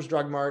Shoppers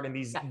Drug Mart and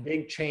these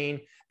big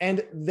chain,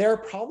 and they're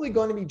probably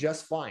going to be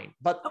just fine.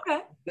 But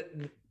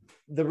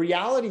the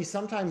reality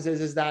sometimes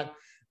is that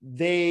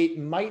they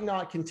might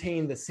not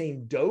contain the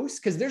same dose,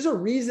 because there's a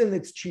reason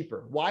it's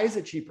cheaper. Why is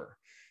it cheaper?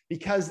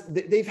 Because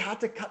they've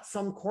had to cut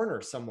some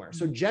corners somewhere.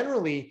 So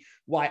generally,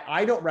 why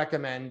I don't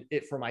recommend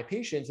it for my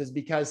patients is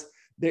because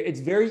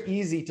it's very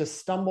easy to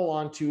stumble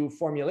onto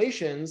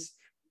formulations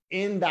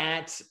in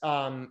that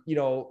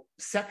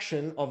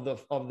section of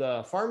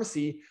the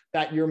pharmacy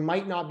that you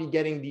might not be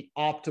getting the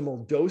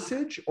optimal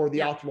dosage or the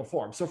optimal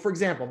form. So for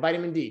example,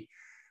 vitamin D.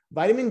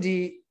 Vitamin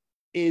D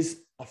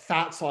is a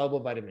fat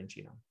soluble vitamin,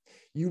 Gina.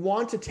 You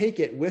want to take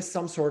it with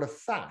some sort of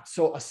fat.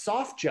 So a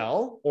soft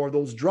gel or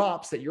those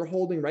drops that you're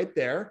holding right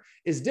there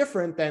is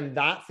different than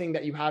that thing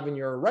that you have in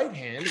your right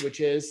hand, which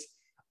is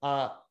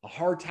a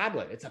hard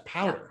tablet. It's a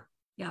powder.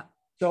 Yeah.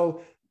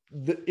 So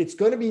it's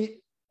going to be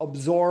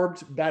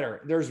absorbed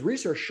better. There's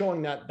research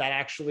showing that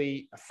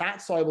actually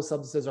fat soluble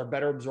substances are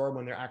better absorbed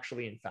when they're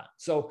actually in fat.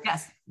 So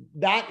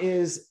that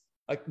is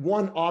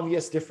one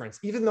obvious difference,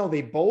 even though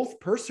they both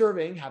per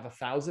serving have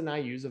 1,000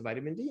 IUs of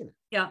vitamin D in it.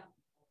 Yeah.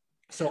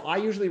 So I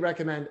usually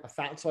recommend a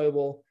fat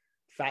soluble,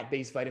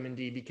 fat-based vitamin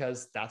D,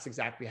 because that's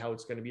exactly how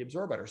it's going to be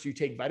absorbed better. So you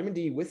take vitamin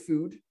D with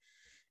food,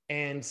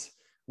 and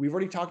we've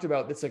already talked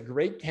about that's a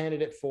great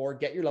candidate for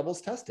get your levels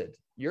tested.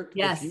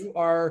 If you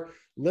are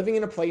living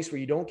in a place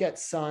where you don't get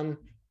sun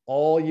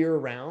all year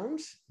round,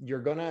 you're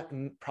going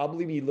to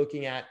probably be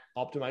looking at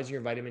optimizing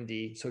your vitamin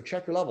D. So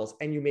check your levels,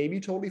 and you may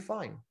be totally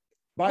fine.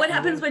 But what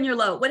happens when you're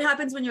low? What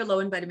happens when you're low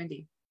in vitamin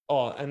D?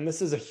 Oh, and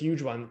this is a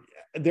huge one.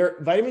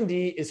 Vitamin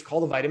D is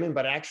called a vitamin,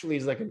 but actually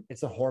is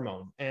it's a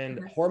hormone, and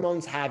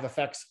hormones have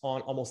effects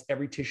on almost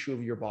every tissue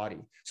of your body.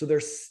 So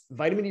there's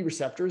vitamin D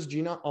receptors,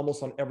 Gina,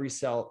 almost on every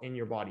cell in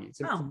your body. It's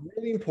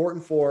really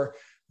important for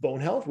bone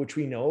health, which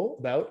we know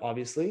about,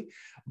 obviously,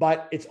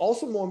 but it's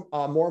also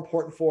more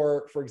important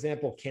for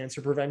example,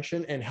 cancer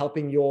prevention and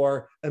helping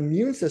your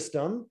immune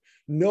system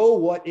know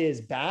what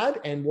is bad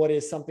and what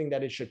is something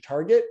that it should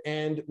target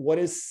and what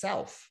is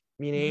self,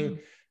 meaning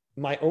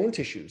my own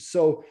tissues.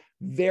 So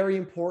very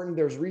important.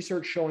 There's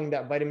research showing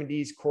that vitamin D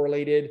is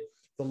correlated.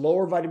 The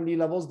lower vitamin D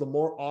levels, the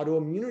more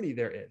autoimmunity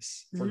there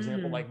is, for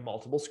example, like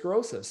multiple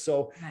sclerosis.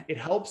 So it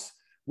helps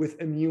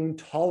with immune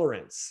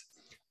tolerance.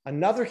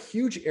 Another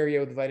huge area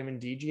with vitamin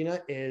D,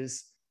 Gina,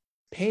 is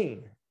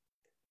pain.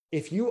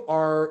 If you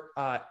are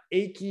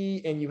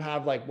achy and you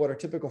have what are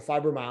typical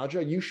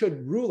fibromyalgia, you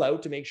should rule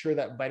out to make sure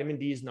that vitamin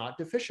D is not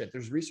deficient.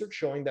 There's research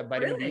showing that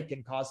vitamin D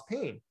can cause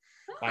pain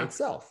by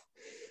itself,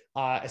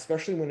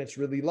 especially when it's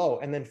really low.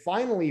 And then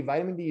finally,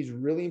 vitamin D is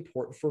really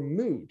important for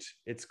mood.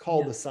 It's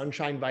called the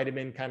sunshine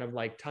vitamin, kind of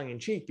like tongue in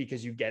cheek,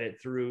 because you get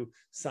it through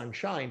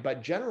sunshine.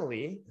 But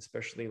generally,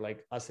 especially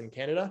like us in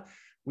Canada,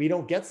 we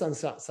don't get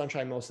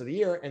sunshine most of the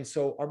year. And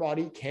so our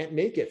body can't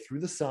make it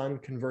through the sun,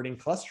 converting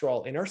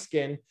cholesterol in our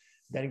skin.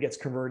 Then it gets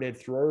converted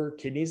through our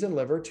kidneys and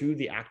liver to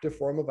the active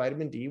form of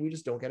vitamin D. We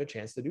just don't get a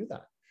chance to do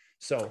that.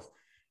 So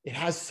it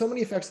has so many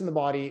effects in the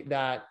body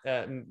that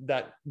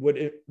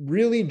would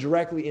really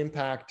directly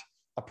impact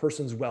a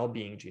person's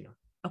well-being, Gina.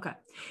 Okay.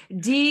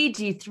 D,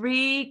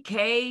 D3,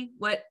 K,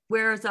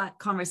 where is that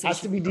conversation?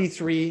 Has to be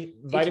D3.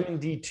 Vitamin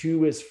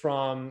D2 is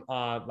from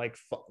like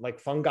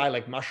fungi,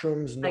 like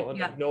mushrooms.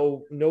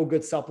 No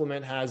good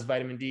supplement has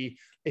vitamin D.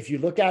 If you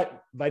look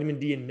at vitamin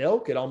D in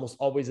milk, it almost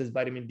always is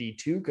vitamin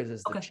D2 because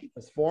it's the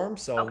cheapest form.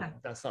 So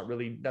that's not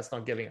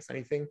giving us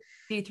anything.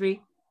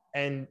 D3.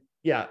 And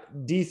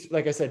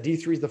like I said,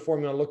 D3 is the form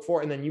you want to look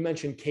for. And then you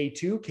mentioned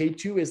K2.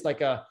 K2 is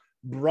like a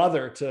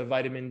brother to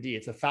vitamin D.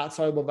 It's a fat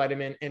soluble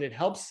vitamin, and it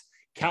helps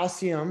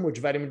calcium, which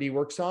vitamin D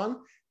works on,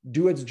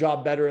 do its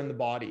job better in the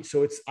body.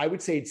 So I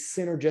would say it's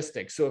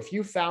synergistic. So if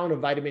you found a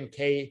vitamin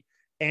K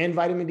and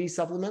vitamin D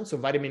supplement, so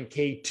vitamin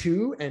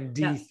K2 and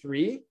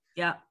D3,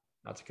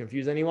 not to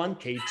confuse anyone,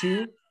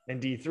 K2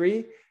 and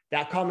D3,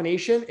 that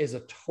combination is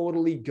a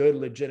totally good,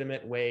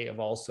 legitimate way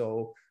of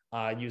also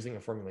using a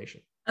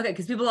formulation. Okay,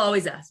 because people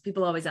always ask.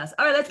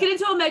 All right, let's get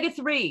into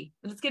omega-3.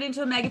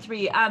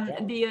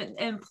 The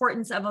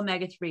importance of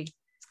omega-3.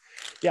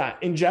 Yeah,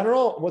 in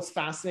general, what's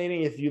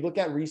fascinating, if you look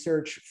at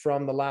research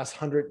from the last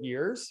 100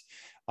 years,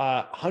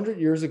 100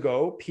 years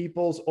ago,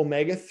 people's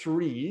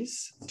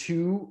omega-3s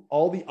to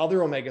all the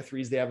other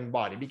omega-3s they have in the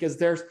body, because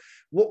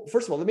well,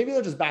 first of all, maybe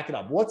they'll just back it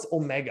up. What's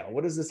omega?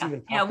 What does this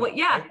even talk about?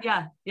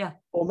 Yeah.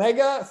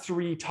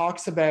 Omega-3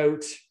 talks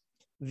about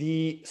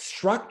the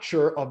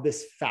structure of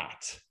this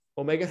fat,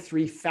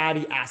 omega-3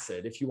 fatty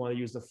acid, if you want to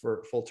use the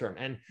full term.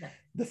 And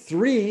the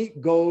 3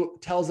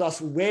 tells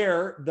us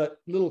where the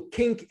little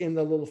kink in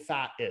the little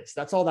fat is.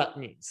 That's all that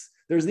means.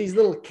 There's these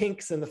little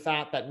kinks in the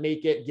fat that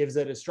gives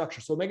it a structure.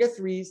 So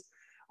omega-3s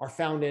are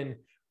found in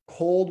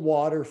cold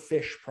water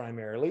fish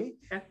primarily.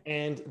 Okay.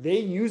 And they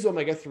use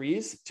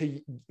omega-3s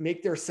to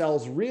make their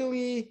cells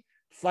really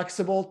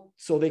flexible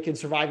so they can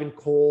survive in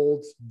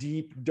cold,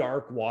 deep,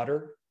 dark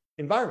water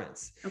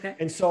environments. Okay.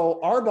 And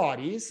so our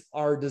bodies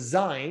are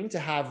designed to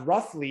have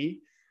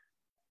roughly,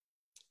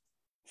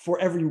 for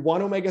every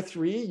 1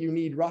 omega-3, you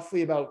need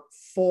roughly about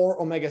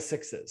 4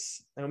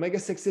 omega-6s. And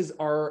omega-6s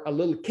are a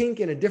little kink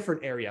in a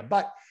different area,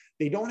 but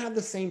they don't have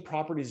the same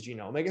properties,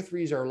 Gina.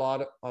 Omega-3s are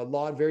a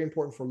lot very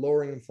important for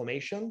lowering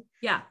inflammation.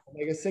 Yeah.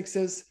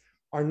 Omega-6s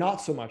are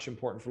not so much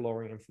important for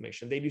lowering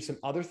inflammation. They do some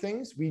other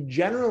things. We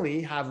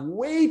generally have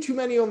way too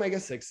many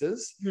omega-6s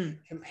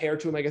compared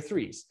to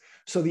omega-3s.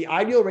 So the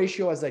ideal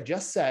ratio, as I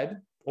just said,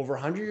 over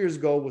 100 years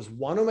ago, was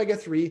 1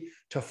 omega-3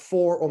 to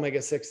 4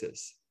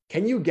 omega-6s.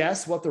 Can you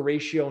guess what the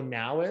ratio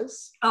now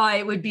is? Oh,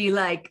 it would be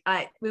like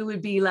 1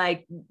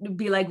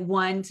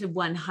 to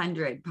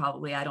 100,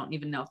 probably. I don't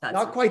even know if that's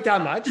not quite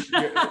that much.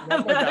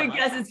 I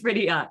guess it's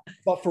pretty up.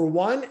 But for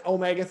 1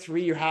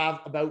 omega-3, you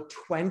have about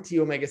 20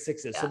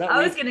 omega-6s. Yeah, so that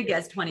I was going to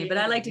guess 20, but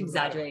I like to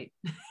exaggerate.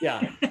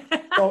 Yeah.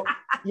 So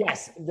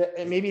yes,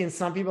 maybe in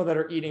some people that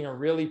are eating a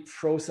really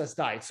processed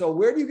diet. So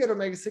where do you get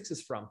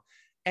omega-6s from?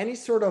 Any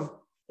sort of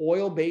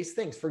oil-based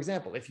things. For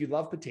example, if you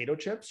love potato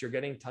chips, you're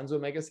getting tons of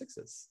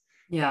omega-6s.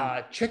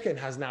 Yeah. Chicken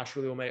has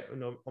naturally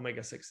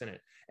omega-6 in it.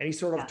 Any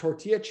sort of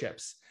tortilla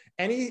chips,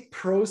 any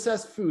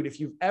processed food, if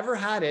you've ever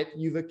had it,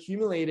 you've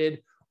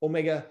accumulated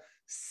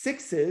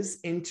omega-6s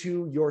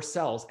into your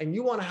cells, and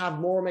you want to have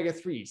more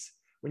omega-3s.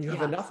 When you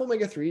have enough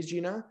omega-3s,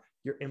 Gina,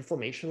 your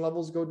inflammation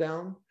levels go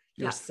down.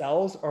 Your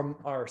cells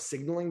are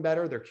signaling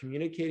better. They're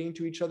communicating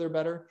to each other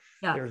better.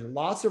 Yeah. There's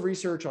lots of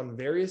research on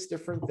various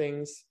different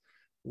things,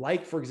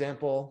 like, for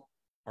example,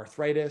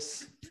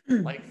 arthritis,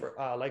 like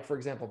for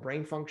example,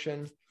 brain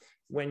function,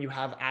 when you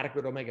have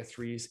adequate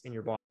omega-3s in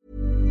your body.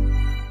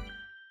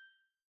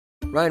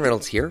 Ryan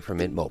Reynolds here from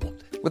Mint Mobile.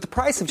 With the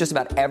price of just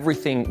about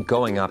everything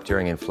going up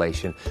during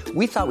inflation,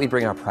 we thought we'd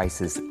bring our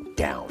prices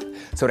down.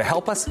 So to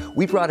help us,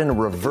 we brought in a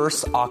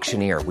reverse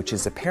auctioneer, which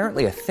is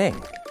apparently a thing.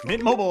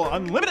 Mint Mobile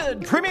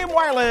Unlimited Premium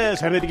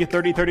Wireless. How to get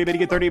 30, 30, bit to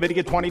get 30, bit to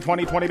get 20,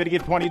 20, 20, bit to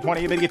get 20,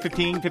 20, bit to get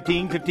 15,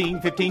 15,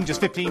 15, 15,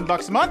 just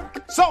 $15 a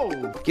month?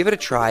 Sold! Give it a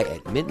try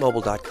at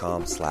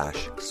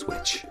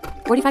mintmobile.com/switch.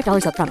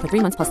 $45 up front for 3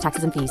 months plus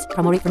taxes and fees.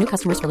 Promo rate for new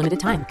customers for limited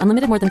time.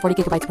 Unlimited more than 40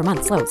 gigabytes per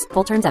month. Slows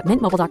full terms at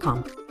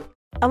mintmobile.com.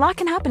 A lot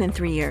can happen in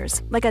 3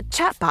 years, like a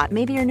chatbot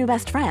may be your new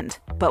best friend.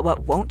 But what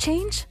won't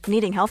change?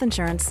 Needing health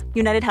insurance.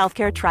 United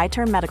Healthcare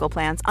Tri-Term Medical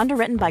Plans,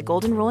 underwritten by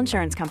Golden Rule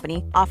Insurance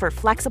Company, offer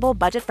flexible,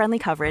 budget-friendly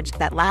coverage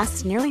that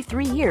lasts nearly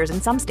 3 years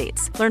in some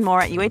states. Learn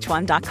more at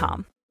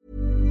uh1.com.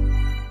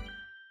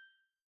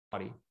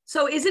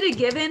 So is it a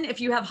given if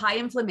you have high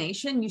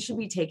inflammation, you should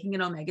be taking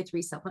an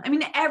omega-3 supplement? I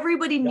mean,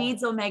 everybody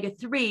needs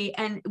omega-3.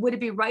 And would it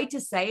be right to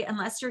say,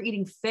 unless you're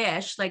eating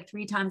fish like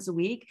 3 times a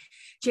week,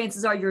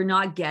 chances are you're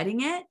not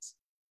getting it?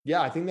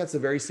 Yeah, I think that's a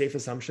very safe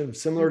assumption.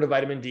 Similar to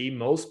vitamin D,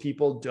 most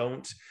people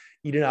don't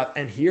eat enough.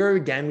 And here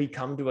again, we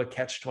come to a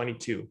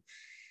catch-22.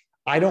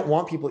 I don't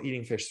want people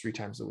eating fish 3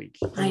 times a week,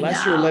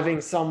 unless you're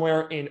living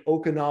somewhere in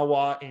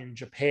Okinawa in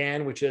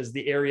Japan, which is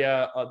the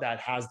area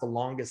that has the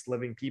longest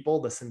living people,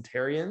 the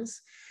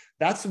centenarians.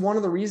 That's one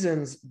of the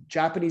reasons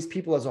Japanese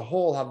people as a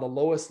whole have the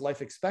lowest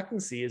life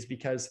expectancy, is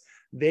because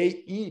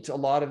they eat a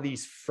lot of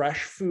these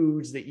fresh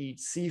foods. They eat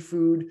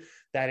seafood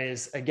that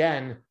is,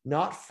 again,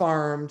 not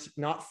farmed,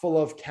 not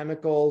full of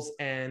chemicals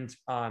and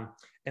a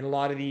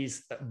lot of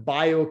these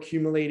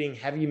bioaccumulating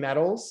heavy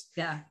metals.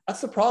 Yeah.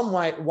 That's the problem.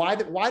 Why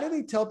do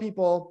they tell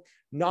people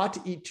not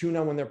to eat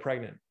tuna when they're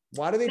pregnant?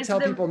 Why do they tell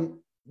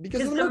people?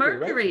 Because of the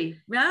mercury.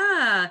 Right?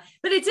 Yeah.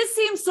 But it just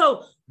seems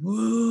so,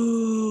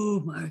 woo,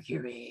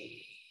 mercury.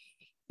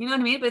 You know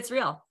what I mean? But it's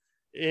real.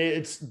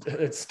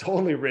 It's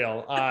totally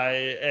real.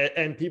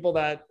 And people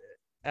that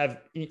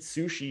eat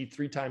sushi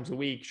 3 times a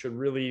week should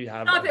really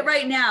have. Stop it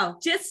right now.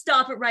 Just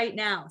stop it right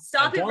now.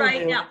 Stop it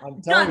right now.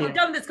 We're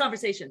done with this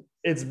conversation.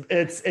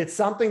 It's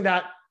something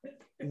that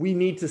we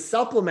need to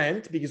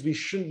supplement, because we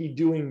shouldn't be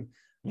doing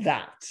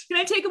that. Can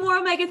I take a more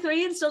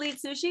omega-3 and still eat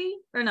sushi,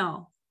 or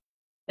no?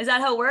 Is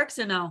that how it works,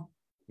 or no?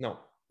 No.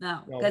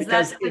 No, because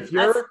that's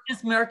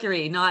just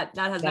mercury, that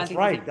has nothing. That's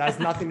right. That has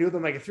nothing to do with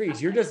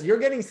omega-3s. You're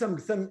getting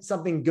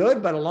something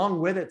good, but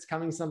along with it's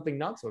coming something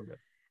not so good.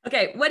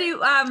 Okay. What do you,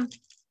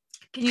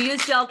 can you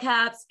use gel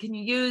caps? Can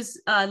you use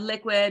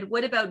liquid?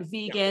 What about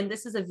vegan? Yeah.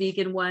 This is a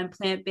vegan one,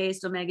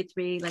 plant-based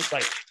omega-3.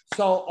 Right.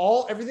 So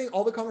all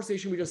the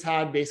conversation we just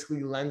had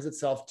basically lends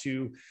itself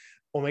to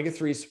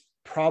omega-3s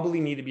probably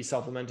need to be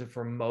supplemented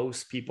for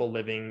most people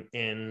living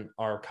in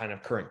our kind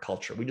of current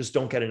culture. We just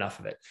don't get enough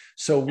of it.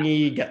 So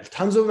we get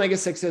tons of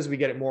omega-6s, we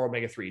get more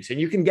omega-3s, and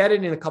you can get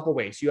it in a couple of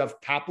ways. You have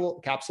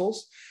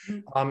capsules,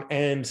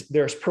 and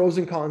there's pros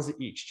and cons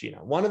to each, Gina.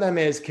 One of them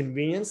is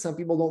convenience. Some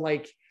people don't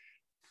like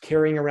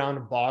carrying around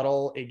a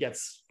bottle. It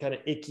gets kind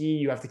of icky.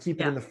 You have to keep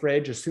it in the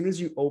fridge. As soon as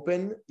you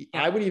open,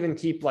 I would even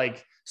keep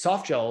like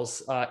soft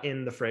gels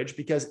in the fridge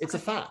because it's a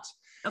fat.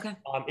 Okay.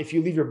 If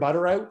you leave your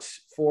butter out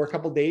for a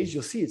couple of days,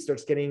 you'll see it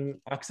starts getting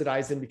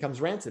oxidized and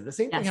becomes rancid. The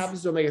same thing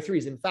happens to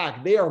omega-3s. In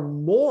fact, they are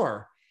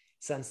more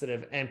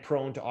sensitive and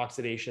prone to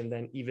oxidation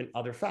than even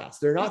other fats.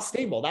 They're not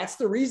stable. That's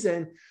the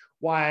reason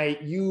why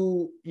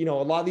a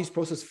lot of these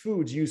processed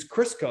foods use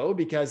Crisco,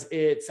 because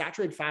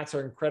saturated fats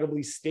are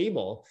incredibly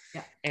stable,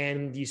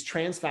 and these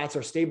trans fats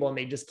are stable, and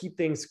they just keep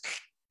things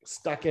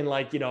stuck in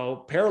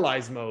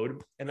paralyzed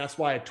mode. And that's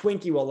why a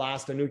Twinkie will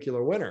last a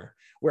nuclear winter,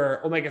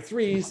 where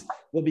omega-3s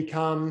will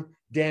become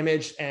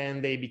damaged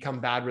and they become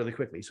bad really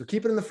quickly. So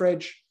keep it in the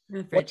fridge.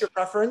 What's your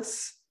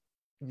preference?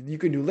 You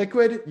can do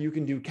liquid, you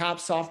can do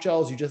caps, soft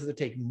gels. You just have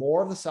to take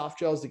more of the soft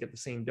gels to get the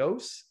same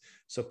dose.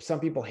 So some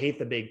people hate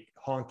the big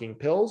honking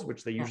pills,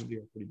 which they usually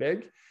are pretty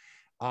big.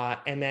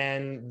 And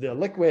then the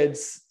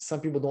liquids, some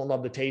people don't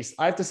love the taste.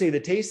 I have to say the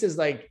taste is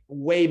like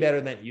way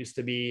better than it used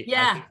to be.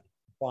 I think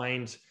you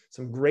find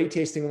some great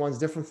tasting ones,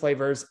 different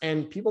flavors,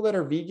 and people that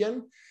are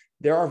vegan,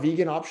 there are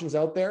vegan options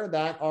out there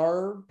that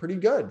are pretty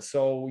good.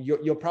 So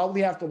you'll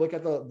probably have to look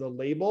at the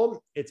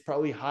label. It's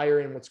probably higher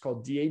in what's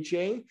called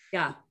DHA,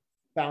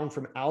 found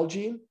from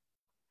algae.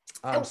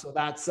 So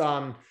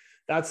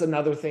that's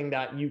another thing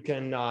that you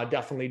can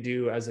definitely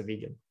do as a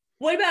vegan.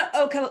 What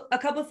about a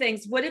couple of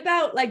things? What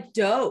about like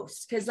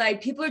dose? Because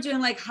like people are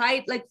doing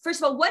first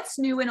of all, what's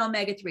new in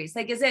omega-3s?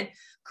 Like, is it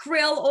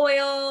krill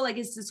oil? Like,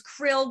 is this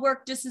krill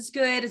work just as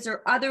good? Is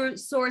there other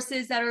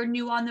sources that are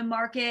new on the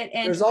market?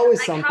 And there's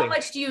always something. How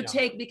much do you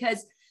take?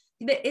 Because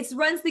it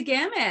runs the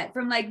gamut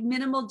from like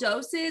minimal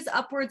doses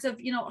upwards of,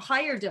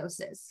 higher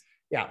doses.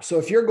 Yeah. So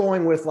if you're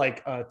going with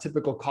like a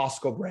typical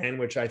Costco brand,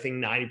 which I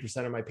think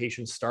 90% of my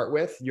patients start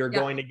with, you're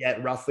going to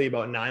get roughly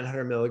about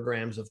 900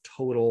 milligrams of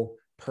total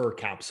per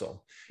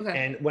capsule.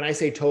 Okay. And when I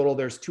say total,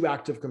 there's two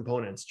active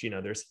components,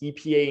 Gina. There's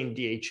EPA and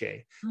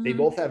DHA. They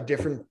both have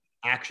different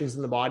actions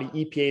in the body.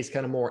 EPA is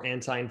kind of more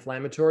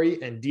anti-inflammatory,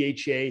 and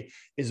DHA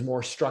is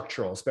more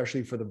structural,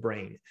 especially for the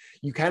brain.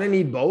 You kind of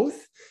need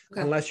both,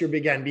 unless you're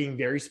being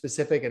very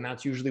specific. And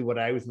that's usually what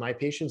with my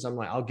patients, I'm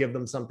like, I'll give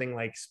them something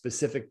like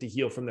specific to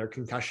heal from their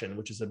concussion,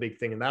 which is a big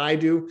thing. And that I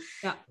do.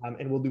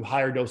 And we'll do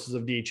higher doses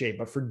of DHA.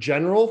 But for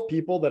general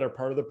people that are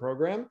part of the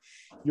program,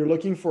 you're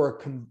looking for a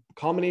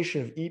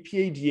combination of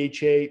EPA,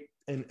 DHA,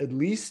 and at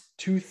least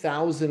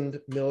 2,000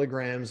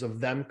 milligrams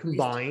of them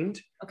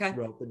combined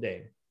throughout the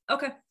day.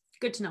 Okay.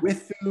 Good to know.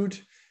 With food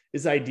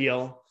is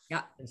ideal.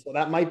 Yeah. And so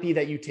that might be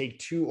that you take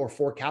 2 or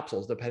 4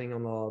 capsules, depending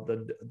on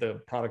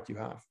the product you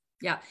have.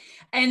 Yeah.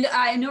 And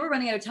I know we're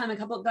running out of time.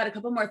 Got a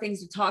couple more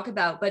things to talk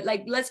about, but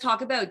let's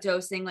talk about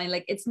dosing.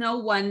 Like it's no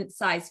one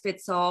size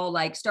fits all,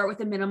 like start with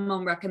the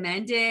minimum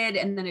recommended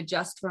and then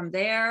adjust from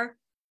there.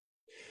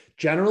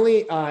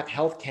 Generally,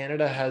 Health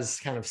Canada has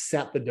kind of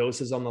set the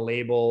doses on the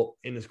label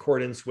in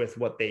accordance with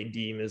what they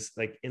deem is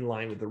like in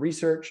line with the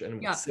research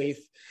and what's safe.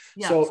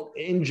 Yeah. So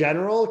in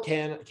general,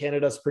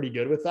 Canada's pretty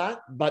good with that,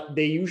 but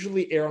they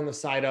usually err on the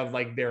side of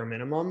like bare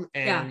minimum.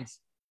 And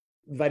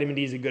vitamin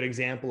D is a good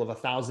example of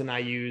 1,000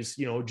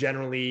 IUs.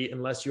 Generally,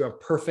 unless you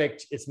have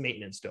perfect, it's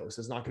maintenance dose.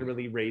 It's not going to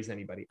really raise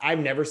anybody. I've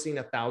never seen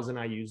 1,000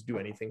 IUs do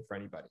anything for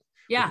anybody.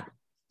 Yeah.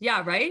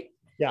 Yeah. Right.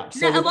 Yeah.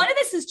 So now, a lot of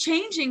this is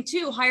changing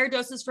too. Higher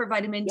doses for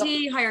vitamin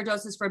D, higher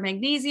doses for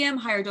magnesium,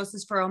 higher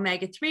doses for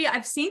omega-3.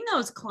 I've seen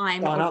those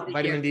climb.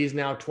 Vitamin D is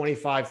now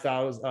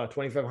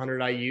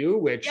 2,500 IU,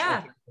 which is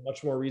a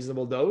much more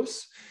reasonable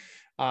dose.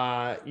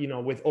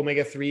 With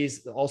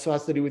omega-3s, also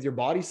has to do with your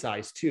body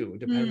size too. It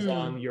depends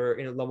on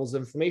your levels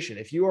of inflammation.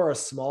 If you are a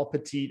small,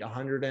 petite,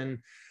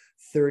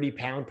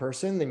 130-pound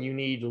person, then you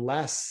need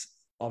less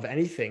of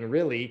anything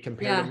really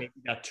compared to maybe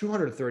that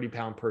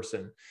 230-pound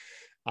person.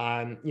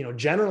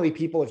 Generally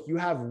people, if you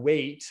have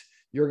weight,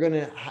 you're going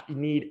to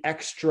need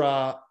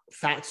extra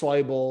fat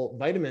soluble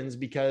vitamins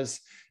because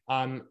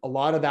a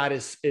lot of that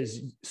is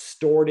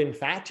stored in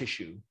fat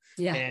tissue.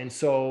 Yeah. And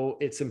so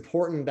it's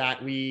important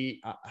that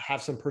we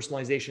have some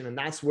personalization, and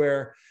that's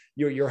where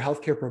your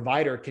healthcare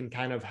provider can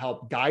kind of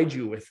help guide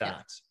you with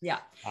that. Yeah.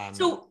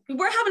 So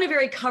we're having a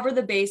very cover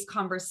the base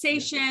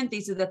conversation.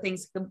 These are the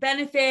things that can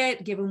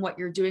benefit given what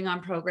you're doing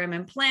on program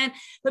and plan,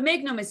 but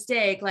make no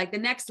mistake, like the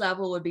next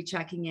level would be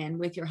checking in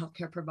with your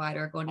healthcare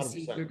provider, going to 100%.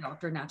 See your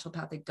doctor,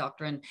 naturopathic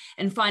doctor,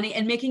 and finding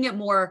and making it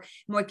more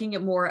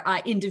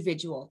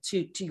individual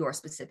to your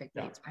specific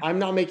needs. Yeah. I'm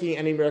not making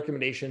any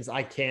recommendations.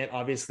 I can't,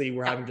 obviously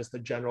we're having just a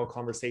general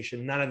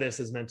conversation. None of this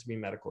is meant to be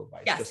medical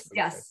advice.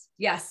 Yes.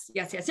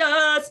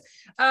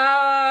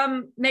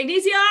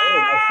 Magnesium.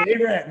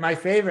 Oh, my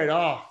favorite.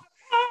 Oh,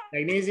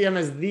 Magnesium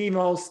is the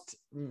most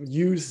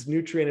used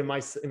nutrient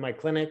in my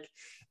clinic.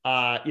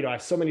 I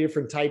have so many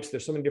different types.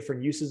 There's so many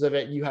different uses of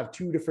it. You have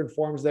 2 different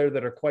forms there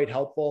that are quite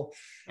helpful.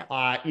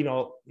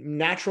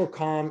 Natural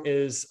Calm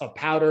is a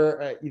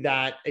powder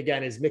that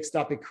again is mixed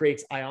up. It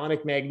creates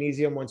ionic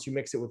magnesium once you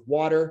mix it with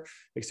water,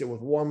 mix it with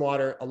warm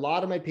water. A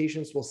lot of my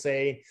patients will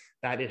say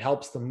that it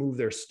helps them move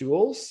their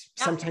stools,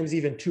 sometimes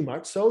even too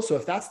much so. So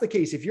if that's the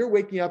case, if you're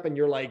waking up and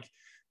you're like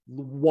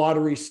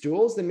watery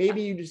stools, then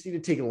maybe you just need to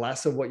take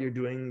less of what you're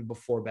doing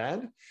before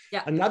bed.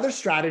 Another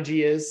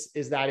strategy is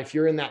that if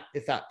you're in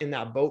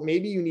that boat,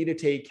 maybe you need to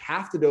take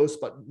half the dose,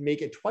 but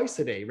make it twice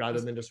a day rather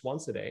than just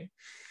once a day.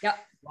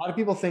 A lot of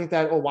people think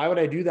that, why would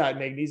I do that?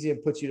 Magnesium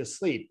puts you to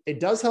sleep. It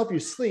does help you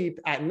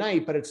sleep at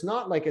night, but it's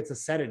not like it's a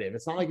sedative.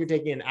 It's not like you're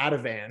taking an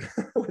Ativan.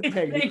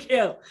 Thank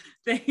you.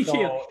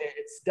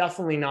 It's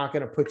definitely not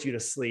going to put you to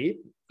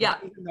sleep.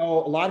 Even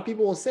though a lot of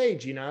people will say,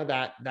 Gina,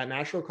 that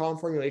Natural Calm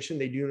formulation,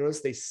 they do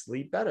notice they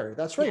sleep better.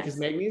 That's right. Because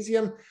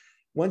magnesium,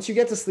 once you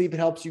get to sleep, it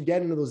helps you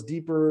get into those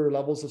deeper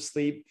levels of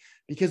sleep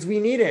because we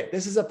need it.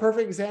 This is a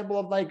perfect example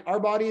of like our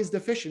body is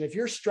deficient. If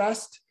you're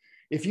stressed,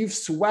 if you've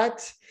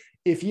sweat,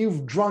 if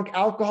you've drunk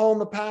alcohol in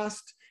the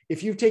past,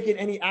 if you've taken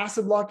any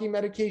acid blocking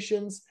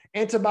medications,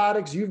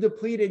 antibiotics, you've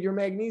depleted your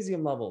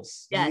magnesium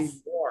levels. You need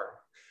more.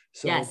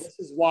 So this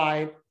is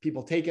why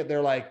people take it.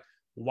 They're like,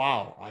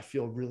 wow, I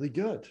feel really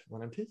good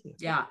when I'm taking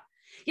it.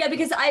 Yeah,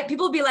 because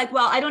people will be like,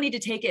 well, I don't need to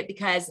take it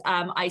because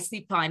I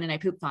sleep fine and I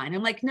poop fine.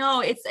 I'm like,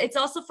 no, it's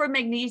also for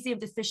magnesium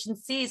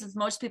deficiencies, as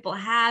most people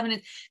have,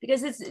 and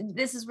because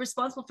this is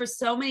responsible for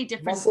so many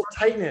different muscle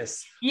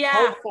tightness,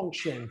 heart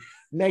function.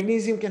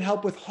 Magnesium can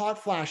help with hot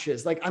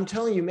flashes. Like I'm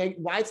telling you,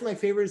 why it's my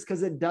favorite is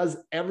because it does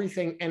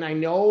everything. And I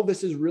know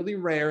this is really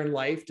rare in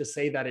life to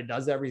say that it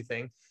does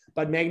everything,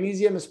 but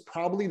magnesium is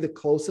probably the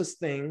closest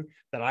thing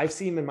that I've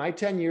seen in my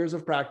 10 years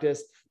of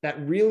practice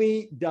that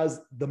really does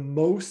the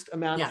most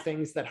amount of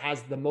things, that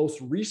has the most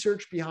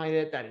research behind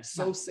it, that is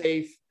so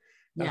safe.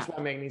 That's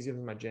why magnesium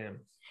is my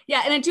jam.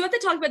 Yeah. And I do have to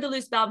talk about the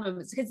loose bowel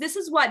movements, because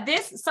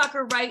this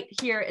sucker right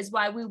here is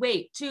why we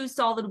wait 2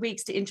 solid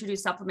weeks to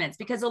introduce supplements,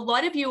 because a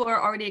lot of you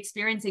are already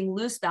experiencing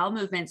loose bowel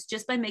movements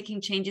just by making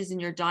changes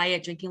in your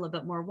diet, drinking a little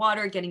bit more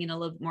water, getting in a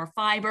little bit more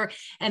fiber,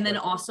 and then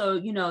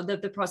also,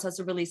 the process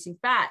of releasing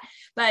fat.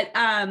 But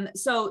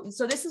so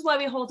this is why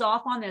we hold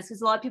off on this,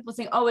 because a lot of people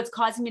think, oh, it's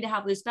causing me to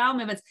have loose bowel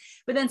movements.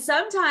 But then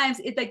sometimes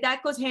it's like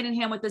that goes hand in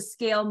hand with the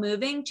scale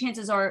moving.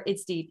 Chances are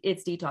it's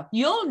detox.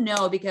 You'll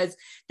know, because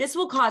this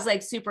will cause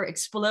like super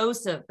explosive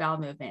bowel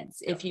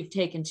movements if you've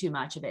taken too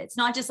much of it. It's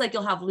not just like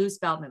you'll have loose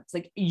bowel movements,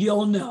 like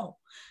you'll know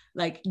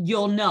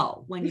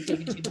when you've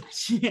taken too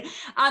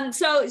much.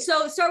 So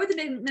start with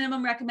the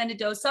minimum recommended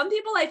dose. Some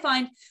people I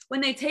find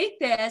when they take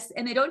this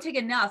and they don't take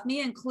enough,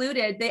 me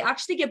included, they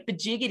actually get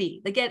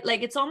bajiggity. They get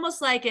like, it's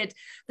almost like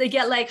they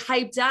get like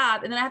hyped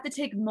up, and then I have to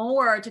take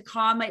more to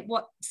calm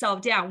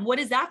myself down. What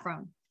is that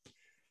from?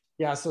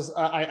 Yeah, so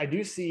I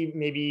do see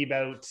maybe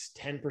about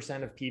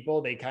 10% of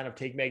people, they kind of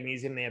take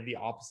magnesium, they have the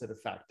opposite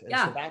effect. And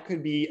so that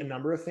could be a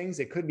number of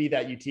things. It could be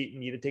that you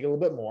need to take a little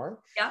bit more.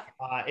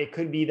 It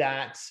could be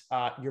that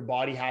your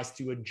body has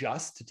to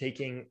adjust to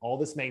taking all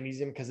this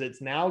magnesium, because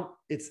it's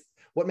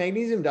what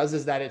magnesium does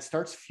is that it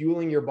starts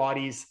fueling your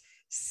body's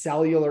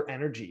cellular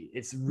energy.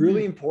 It's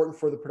really important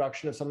for the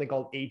production of something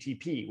called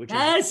ATP, which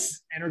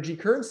is energy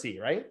currency,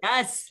 right?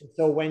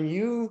 So when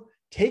you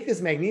take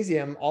this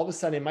magnesium, all of a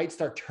sudden it might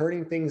start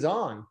turning things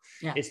on.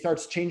 It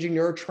starts changing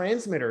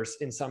neurotransmitters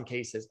in some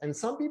cases. And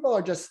some people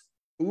are just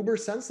uber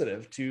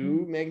sensitive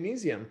to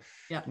magnesium.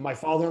 My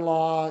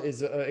father-in-law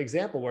is an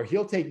example where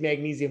he'll take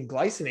magnesium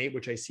glycinate,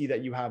 which I see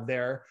that you have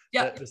there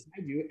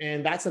beside you.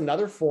 And that's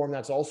another form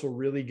that's also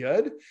really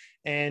good.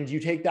 And you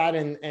take that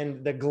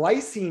and the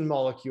glycine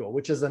molecule,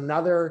 which is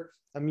another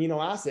amino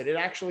acid, it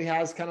actually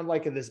has kind of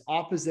like this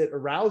opposite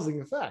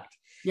arousing effect.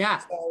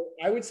 So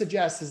I would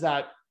suggest is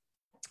that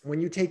when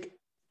you take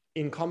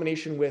in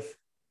combination with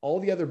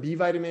all the other B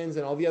vitamins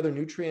and all the other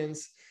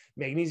nutrients,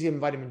 magnesium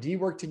and vitamin D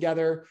work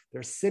together,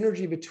 there's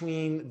synergy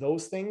between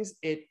those things.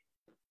 It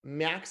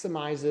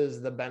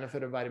maximizes the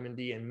benefit of vitamin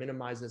D and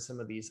minimizes some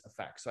of these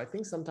effects. So I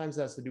think sometimes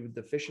it has to do with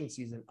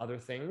deficiencies in other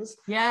things.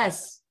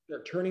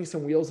 They're turning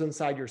some wheels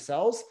inside your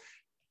cells.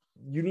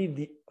 You need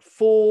the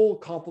full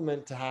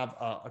complement to have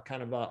a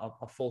kind of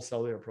a full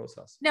cellular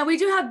process. Now we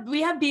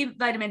have B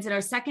vitamins in our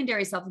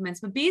secondary supplements,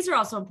 but Bs are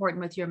also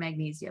important with your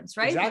magnesiums,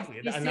 right?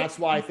 Exactly. And that's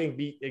why I think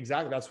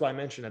that's why I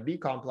mentioned a B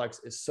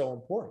complex is so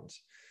important,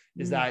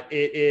 is that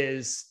it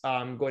is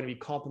going to be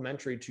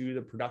complementary to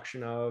the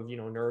production of,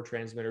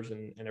 neurotransmitters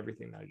and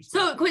everything that I just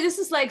mentioned.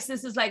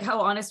 This is like how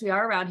honest we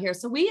are around here.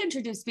 So we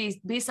introduced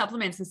B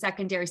supplements and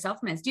secondary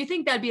supplements. Do you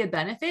think that'd be a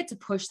benefit to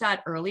push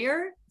that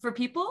earlier for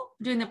people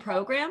doing the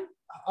program?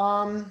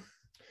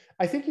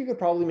 I think you could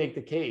probably make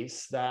the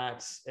case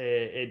that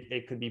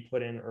it could be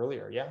put in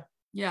earlier.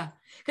 Yeah.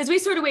 Because we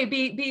sort of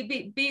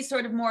be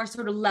sort of more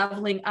sort of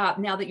leveling up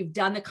now that you've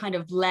done the kind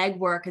of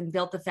legwork and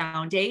built the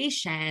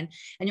foundation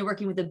and you're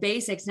working with the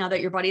basics. Now that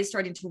your body is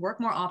starting to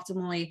work more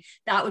optimally,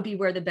 that would be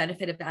where the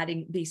benefit of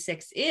adding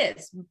B6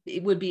 is.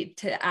 It would be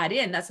to add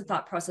in. That's the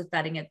thought process,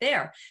 adding it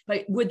there.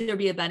 But would there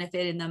be a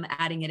benefit in them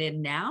adding it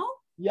in now?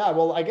 Yeah,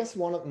 well, I guess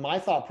one of my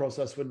thought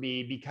process would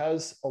be,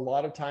 because a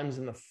lot of times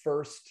in the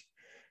first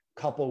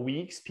couple of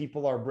weeks,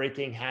 people are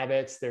breaking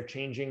habits, they're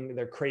changing,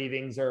 their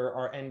cravings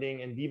are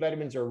ending, and B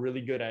vitamins are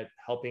really good at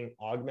helping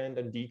augment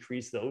and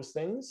decrease those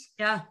things.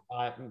 Yeah.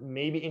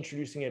 Maybe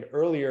introducing it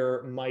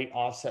earlier might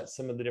offset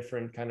some of the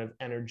different kind of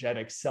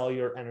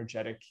cellular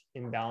energetic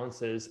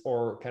imbalances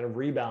or kind of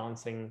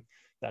rebalancing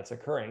that's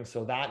occurring.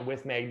 So that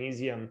with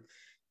magnesium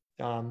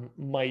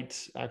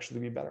might actually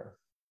be better.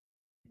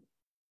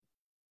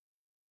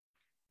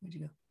 Where'd you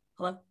go?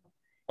 Hello?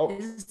 Oh.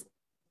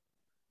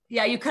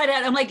 Yeah, you cut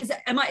out. I'm like,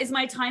 is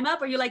my time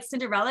up? Are you like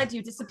Cinderella? Do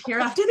you disappear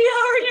after the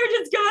hour and you're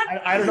just gone?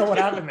 I don't know what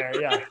happened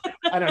there. Yeah.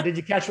 I know. Did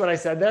you catch what I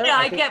said there? Yeah,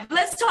 I get.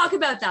 Let's talk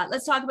about that.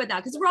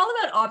 Because we're all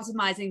about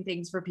optimizing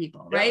things for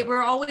people, right? Yeah.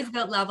 We're always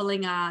about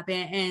leveling up.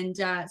 And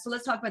so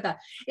let's talk about that.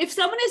 If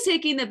someone is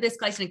taking the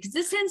bisglycinate, because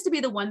this tends to be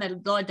the one that a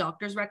lot of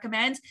doctors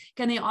recommend,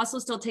 can they also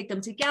still take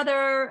them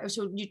together?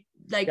 So you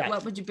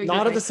what would you bring?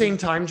 Not at the same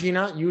time,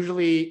 Gina.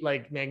 Usually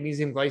like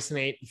magnesium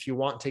glycinate, if you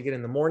want, take it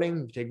in the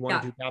morning, you take 1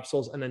 or 2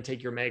 capsules, and then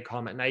take your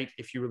MagCom at night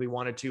if you really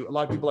wanted to. A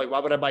lot of people are like, why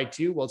would I buy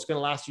 2? Well, it's going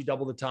to last you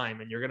double the time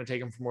and you're going to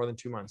take them for more than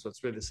 2 months. So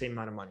it's really the same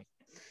amount of money.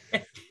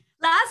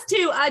 Last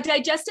 2,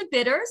 digestive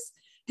bitters.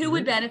 Who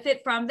would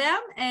benefit from them?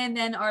 And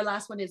then our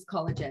last one is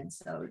collagen.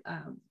 So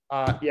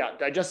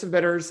digestive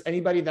bitters,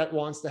 anybody that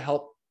wants to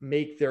help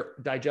make their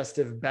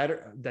digestive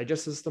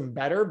system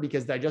better,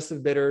 because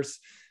digestive bitters,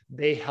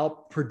 they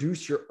help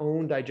produce your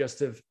own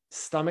digestive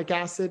stomach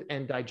acid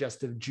and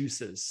digestive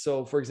juices.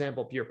 So for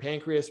example, if your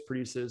pancreas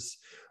produces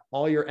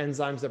all your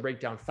enzymes that break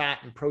down fat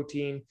and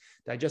protein,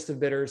 digestive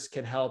bitters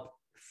can help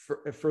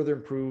further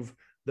improve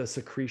the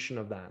secretion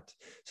of that.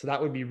 So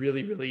that would be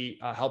really, really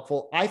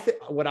helpful.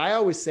 What I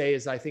always say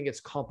is I think it's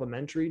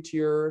complementary to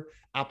your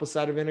apple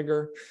cider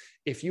vinegar.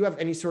 If you have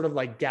any sort of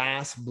like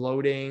gas,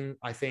 bloating,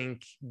 I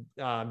think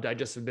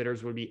digestive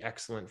bitters would be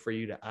excellent for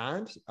you to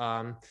add.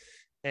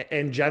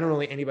 And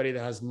generally anybody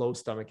that has low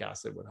stomach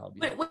acid would help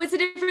you. What's the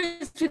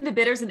difference between the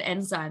bitters and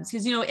enzymes?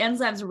 Because,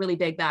 enzymes are really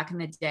big back in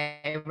the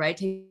day, right?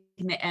 Taking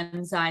the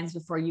enzymes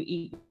before you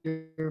eat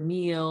your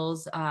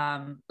meals.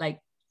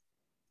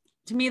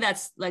 To me,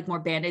 that's like more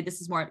Band-Aid.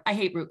 This is more, I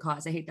hate root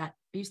cause. I hate that.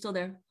 Are you still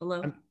there?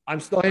 Hello? I'm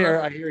still here.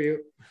 I hear you.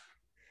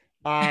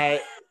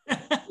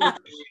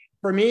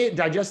 For me,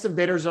 digestive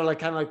bitters are like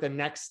kind of like the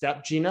next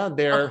step, Gina.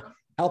 They're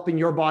helping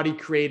your body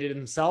create it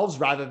themselves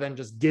rather than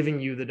just giving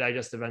you the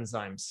digestive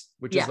enzymes,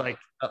 which is like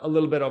a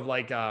little bit of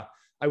like, I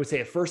would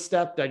say a first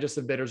step.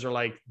 Digestive bitters are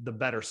like the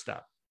better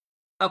step.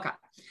 Okay.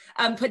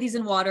 Put these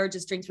in water,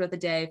 just drink throughout the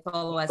day,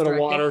 follow us. Put a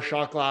water,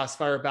 shot glass,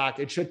 fire it back.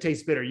 It should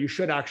taste bitter. You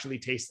should actually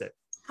taste it.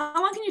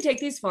 How long can you take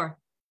these for?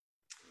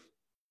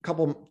 A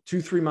couple,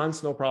 2-3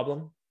 months, no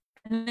problem.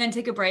 And then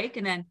take a break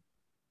and then.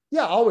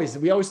 Yeah, always.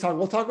 We'll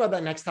talk about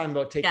that next time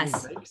about taking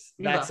breaks.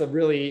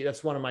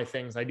 That's one of my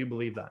things. I do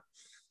believe that.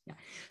 Yeah.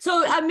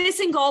 So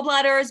missing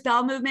gallbladders,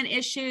 bowel movement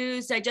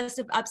issues,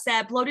 digestive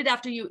upset, bloated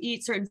after you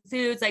eat certain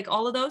foods, like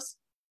all of those?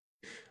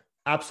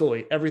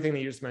 Absolutely. Everything that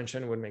you just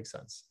mentioned would make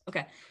sense.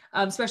 Okay.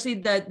 Especially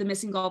the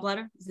missing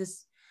gallbladder. Is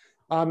this?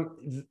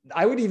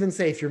 I would even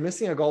say if you're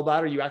missing a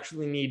gallbladder, you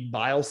actually need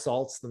bile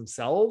salts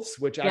themselves,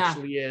 which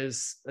actually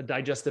is a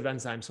digestive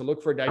enzyme. So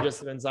look for a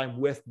digestive enzyme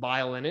with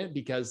bile in it,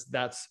 because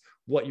that's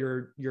what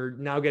you're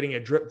now getting a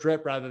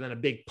drip rather than a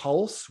big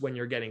pulse when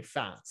you're getting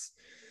fats.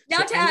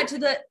 Not to add to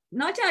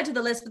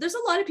the list, but there's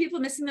a lot of people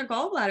missing their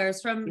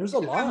gallbladders from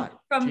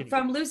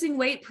losing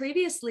weight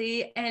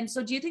previously. And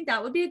so do you think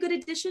that would be a good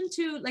addition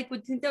to,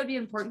 would think that would be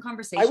an important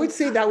conversation? I would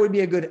say that would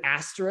be a good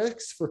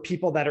asterisk for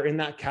people that are in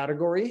that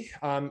category.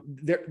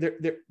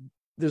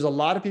 There's a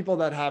lot of people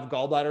that have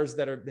gallbladders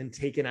that have been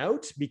taken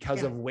out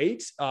because of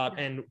weight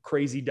and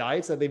crazy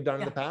diets that they've done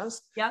in the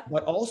past. Yeah.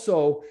 But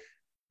also,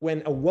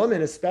 when a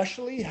woman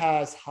especially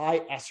has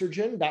high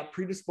estrogen, that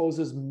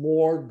predisposes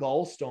more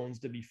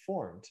gallstones to be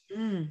formed. If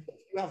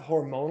you have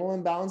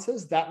hormonal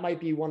imbalances, that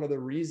might be one of the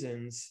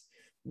reasons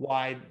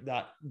why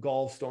that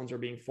gallstones are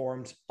being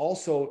formed.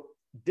 Also,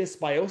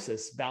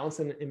 dysbiosis, balance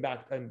and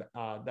impact,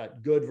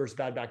 that good versus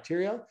bad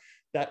bacteria.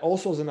 That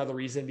also is another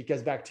reason,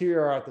 because bacteria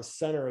are at the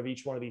center of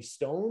each one of these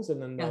stones, and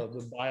then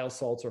the bile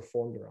salts are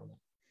formed around them.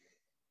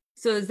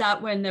 So is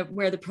that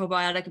where the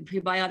probiotic and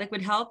prebiotic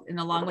would help, and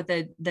along with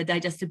the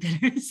digestive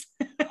bitters?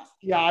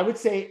 Yeah, I would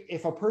say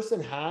if a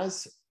person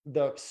has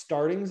the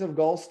startings of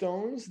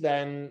gallstones,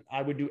 then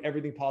I would do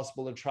everything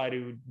possible to try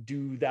to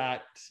do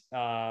that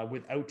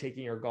without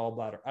taking your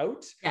gallbladder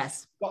out.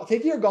 Yes. Well,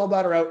 taking your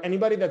gallbladder out,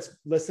 anybody that's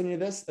listening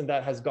to this and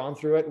that has gone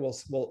through it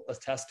will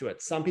attest to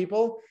it. Some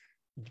people,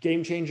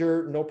 game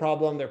changer, no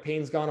problem. Their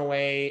pain's gone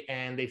away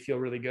and they feel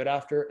really good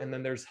after. And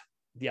then there's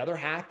the other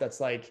half that's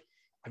like,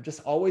 I've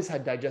just always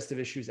had digestive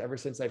issues ever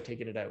since I've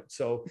taken it out.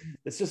 So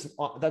that's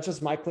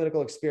just my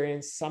clinical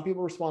experience. Some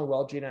people respond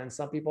well, Gina, and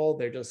some people,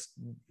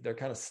 they're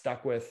kind of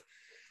stuck with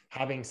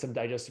having some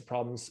digestive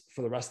problems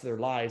for the rest of their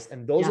lives.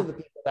 And those are the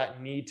people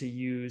that need to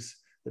use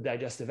the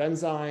digestive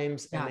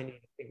enzymes, and they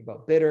need to think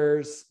about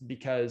bitters,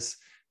 because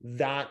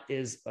that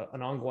is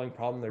an ongoing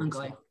problem they're just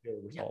not able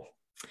to resolve.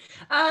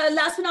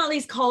 Last but not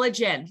least,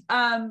 collagen.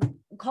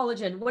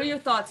 Collagen. What are your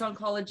thoughts on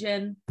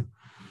collagen?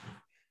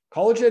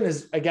 Collagen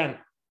is, again,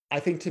 I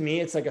think to me,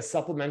 it's like a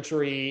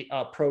supplementary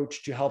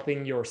approach to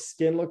helping your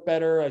skin look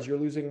better as you're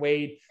losing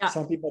weight. Yeah.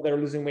 Some people that are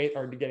losing weight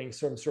are getting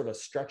some sort of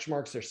stretch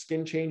marks. Their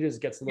skin changes,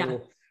 gets a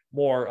little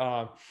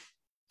more,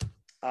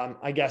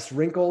 I guess,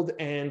 wrinkled.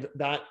 And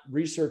that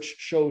research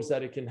shows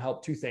that it can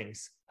help two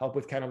things: help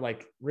with kind of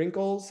like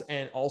wrinkles,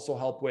 and also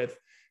help with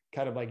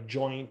kind of like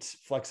joint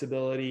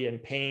flexibility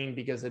and pain,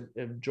 because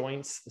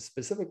joints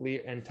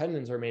specifically and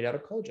tendons are made out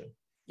of collagen.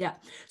 Yeah.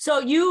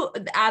 So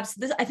I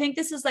think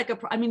this is like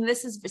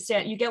this is,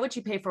 you get what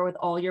you pay for with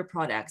all your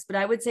products, but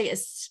I would say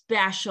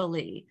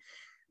especially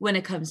when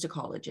it comes to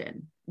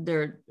collagen,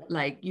 they're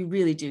like, you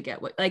really do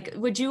get what, like,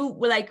 would you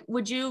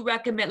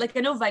recommend, like, I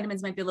know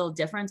vitamins might be a little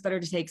different. It's better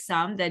to take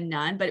some than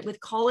none, but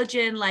with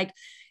collagen, like,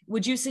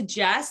 would you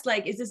suggest,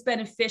 like, is this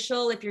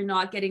beneficial if you're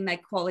not getting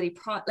like quality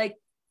like,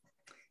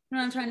 you know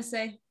what I'm trying to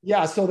say?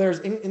 Yeah. So there's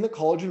in the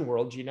collagen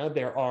world, Gina,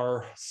 there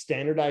are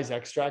standardized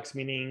extracts,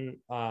 meaning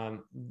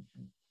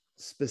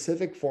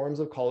specific forms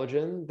of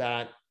collagen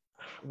that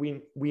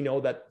we know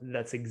that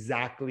that's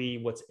exactly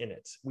what's in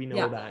it. We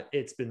know that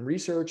it's been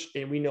researched,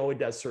 and we know it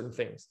does certain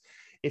things.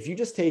 If you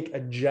just take a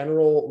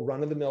general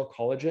run-of-the-mill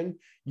collagen,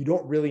 you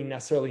don't really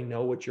necessarily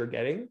know what you're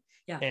getting.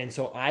 Yeah. And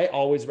so I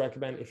always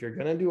recommend, if you're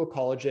going to do a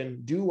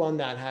collagen, do one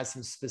that has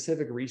some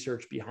specific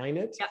research behind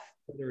it,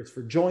 whether it's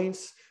for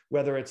joints,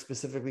 whether it's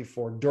specifically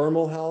for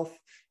dermal health,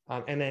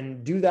 and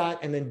then do that,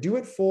 and then do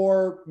it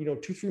for,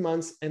 2-3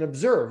 months and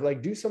observe,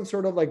 like, do some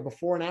sort of like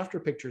before and after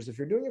pictures. If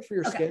you're doing it for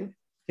your skin,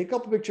 take a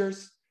couple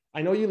pictures.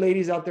 I know you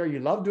ladies out there, you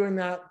love doing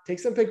that. Take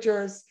some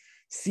pictures,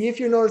 see if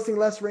you're noticing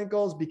less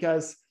wrinkles,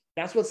 because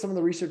that's what some of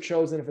the research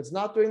shows. And if it's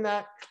not doing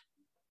that,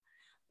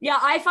 yeah,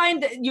 I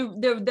find that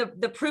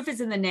the proof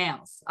is in the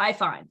nails. I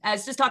find, I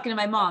was just talking to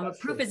my mom, the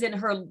proof is in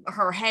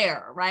her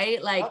hair,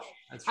 right? Like,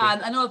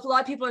 I know if a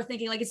lot of people are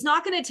thinking, like, it's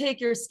not going to take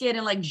your skin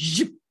and like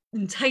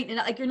and tighten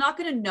it, like, you're not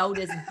going to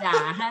notice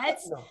that,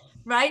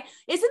 right?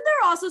 Isn't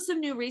there also some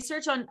new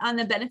research on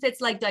the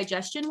benefits, like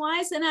digestion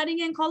wise, and adding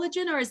in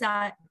collagen, or is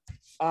that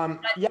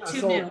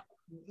too new?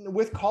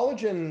 With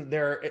collagen,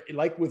 there,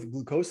 like with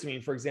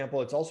glucosamine, for example,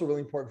 it's also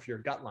really important for your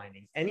gut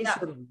lining. Any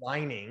sort of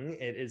lining,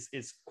 it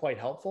is quite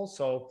helpful.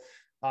 So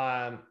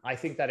I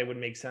think that it would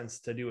make sense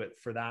to do it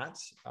for that.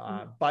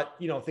 But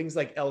things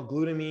like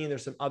L-glutamine,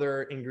 there's some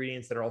other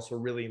ingredients that are also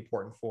really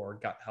important for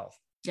gut health.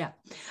 Yeah.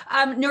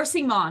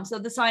 Nursing mom. So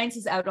the science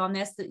is out on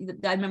this.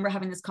 I remember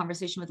having this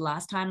conversation with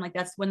last time. Like,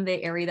 that's one of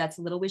the area that's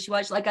a little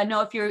wishy-washy. Like, I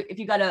know if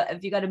you got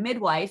a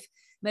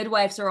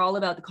midwives are all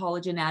about the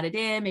collagen added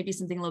in, maybe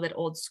something a little bit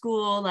old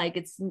school. Like,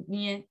 it's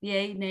nay.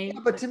 Yeah,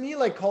 but to me,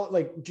 like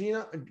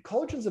Gina,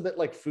 collagen's a bit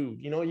like food.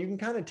 You can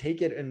kind of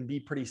take it and be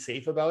pretty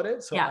safe about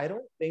it. So I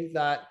don't think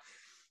that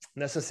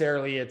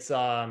necessarily it's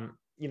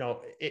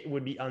it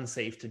would be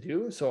unsafe to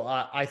do. So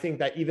I think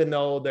that even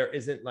though there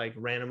isn't like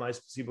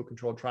randomized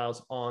placebo-controlled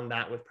trials on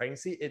that with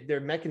pregnancy, there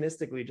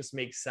mechanistically just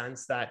makes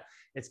sense that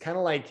it's kind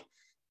of like,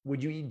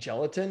 would you eat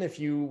gelatin if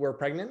you were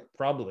pregnant?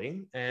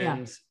 Probably.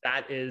 And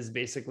that is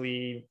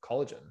basically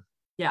collagen.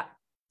 Yeah.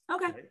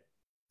 Okay. Right?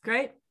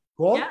 Great.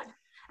 Cool. Yeah.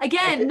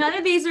 Again, none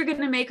of these are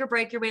going to make or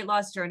break your weight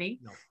loss journey.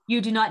 No. You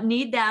do not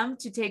need them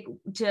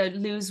to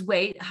lose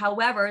weight.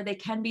 However, they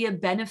can be a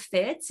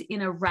benefit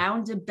in a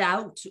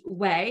roundabout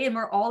way. And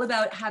we're all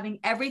about having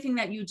everything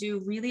that you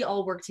do really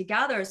all work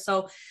together.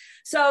 So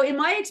in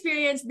my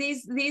experience,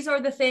 these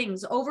are the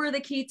things over the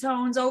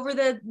ketones, over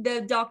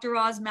the Dr.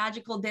 Oz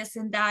magical this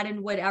and that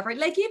and whatever,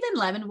 like even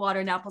lemon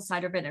water and apple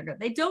cider vinegar.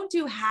 They don't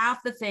do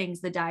half the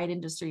things the diet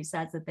industry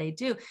says that they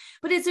do,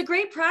 but it's a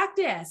great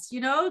practice,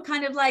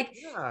 kind of like,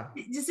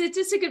 it's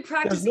just a good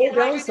practice. There's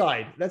no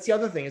downside. That's the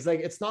other thing. It's like,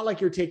 it's not like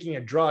you're taking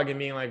a drug and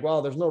being like,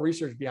 well, there's no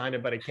research behind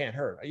it, but it can't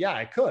hurt. Yeah,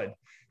 it could.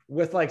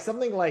 With like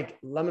something like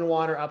lemon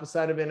water, apple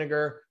cider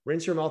vinegar,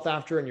 rinse your mouth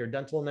after, and your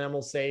dental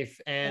enamel safe,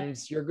 and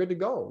you're good to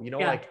go.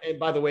 Like, and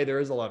by the way, there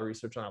is a lot of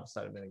research on apple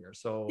cider vinegar.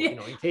 So, in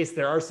case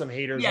there are some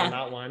haters on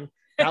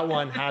that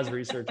one has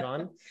research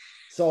on.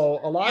 So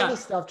a lot of this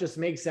stuff just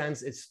makes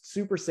sense. It's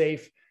super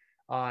safe.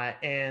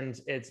 And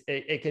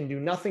it can do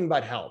nothing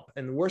but help.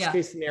 And the worst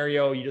case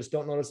scenario, you just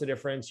don't notice a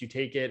difference. You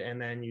take it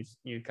and then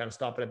you kind of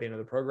stop it at the end of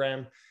the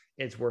program.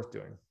 It's worth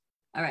doing.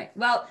 All right.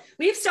 Well,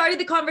 we've started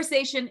the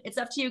conversation. It's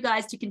up to you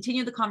guys to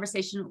continue the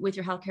conversation with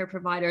your healthcare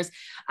providers.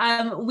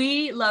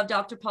 We love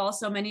Dr. Paul.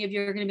 So many of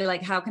you are going to be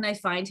like, how can I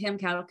find him?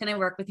 How can I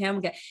work with him?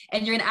 Okay.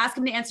 And you're going to ask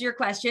him to answer your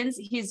questions.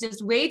 He's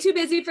just way too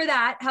busy for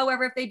that.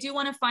 However, if they do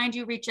want to find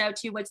you, reach out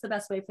to you, what's the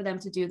best way for them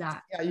to do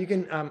that? Yeah, you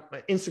can,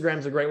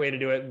 Instagram's a great way to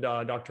do it.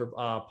 Dr.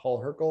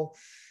 Paul Hrkal.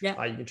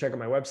 Yeah. You can check out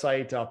my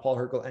website,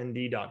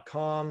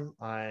 paulhrkalnd.com,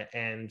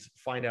 and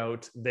find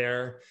out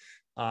there.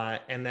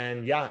 And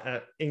then,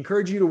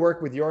 encourage you to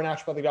work with your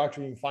naturopathic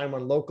doctor. You can find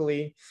one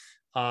locally,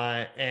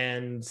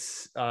 and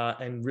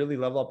really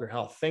level up your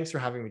health. Thanks for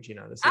having me,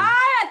 Gina. This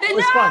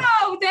was fun.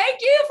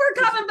 Thank you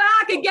for coming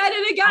back again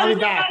and again I'll be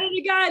and back.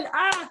 again.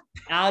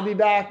 I'll be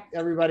back,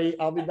 everybody.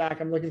 I'll be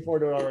back. I'm looking forward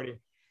to it already.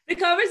 The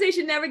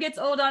conversation never gets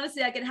old.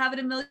 Honestly, I can have it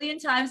a million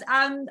times.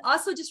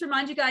 Also, just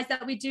remind you guys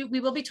that we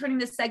will be turning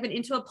this segment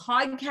into a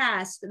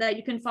podcast that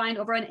you can find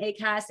over on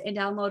Acast and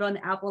download on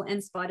Apple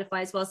and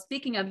Spotify as well.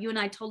 Speaking of, you and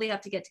I totally have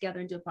to get together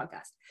and do a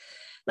podcast.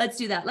 Let's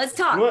do that. Let's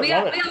talk. We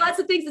got lots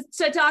of things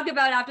to talk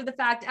about after the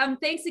fact.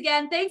 Thanks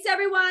again. Thanks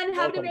everyone.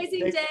 Have an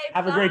amazing day.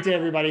 Have a great day,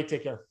 everybody.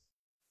 Take care.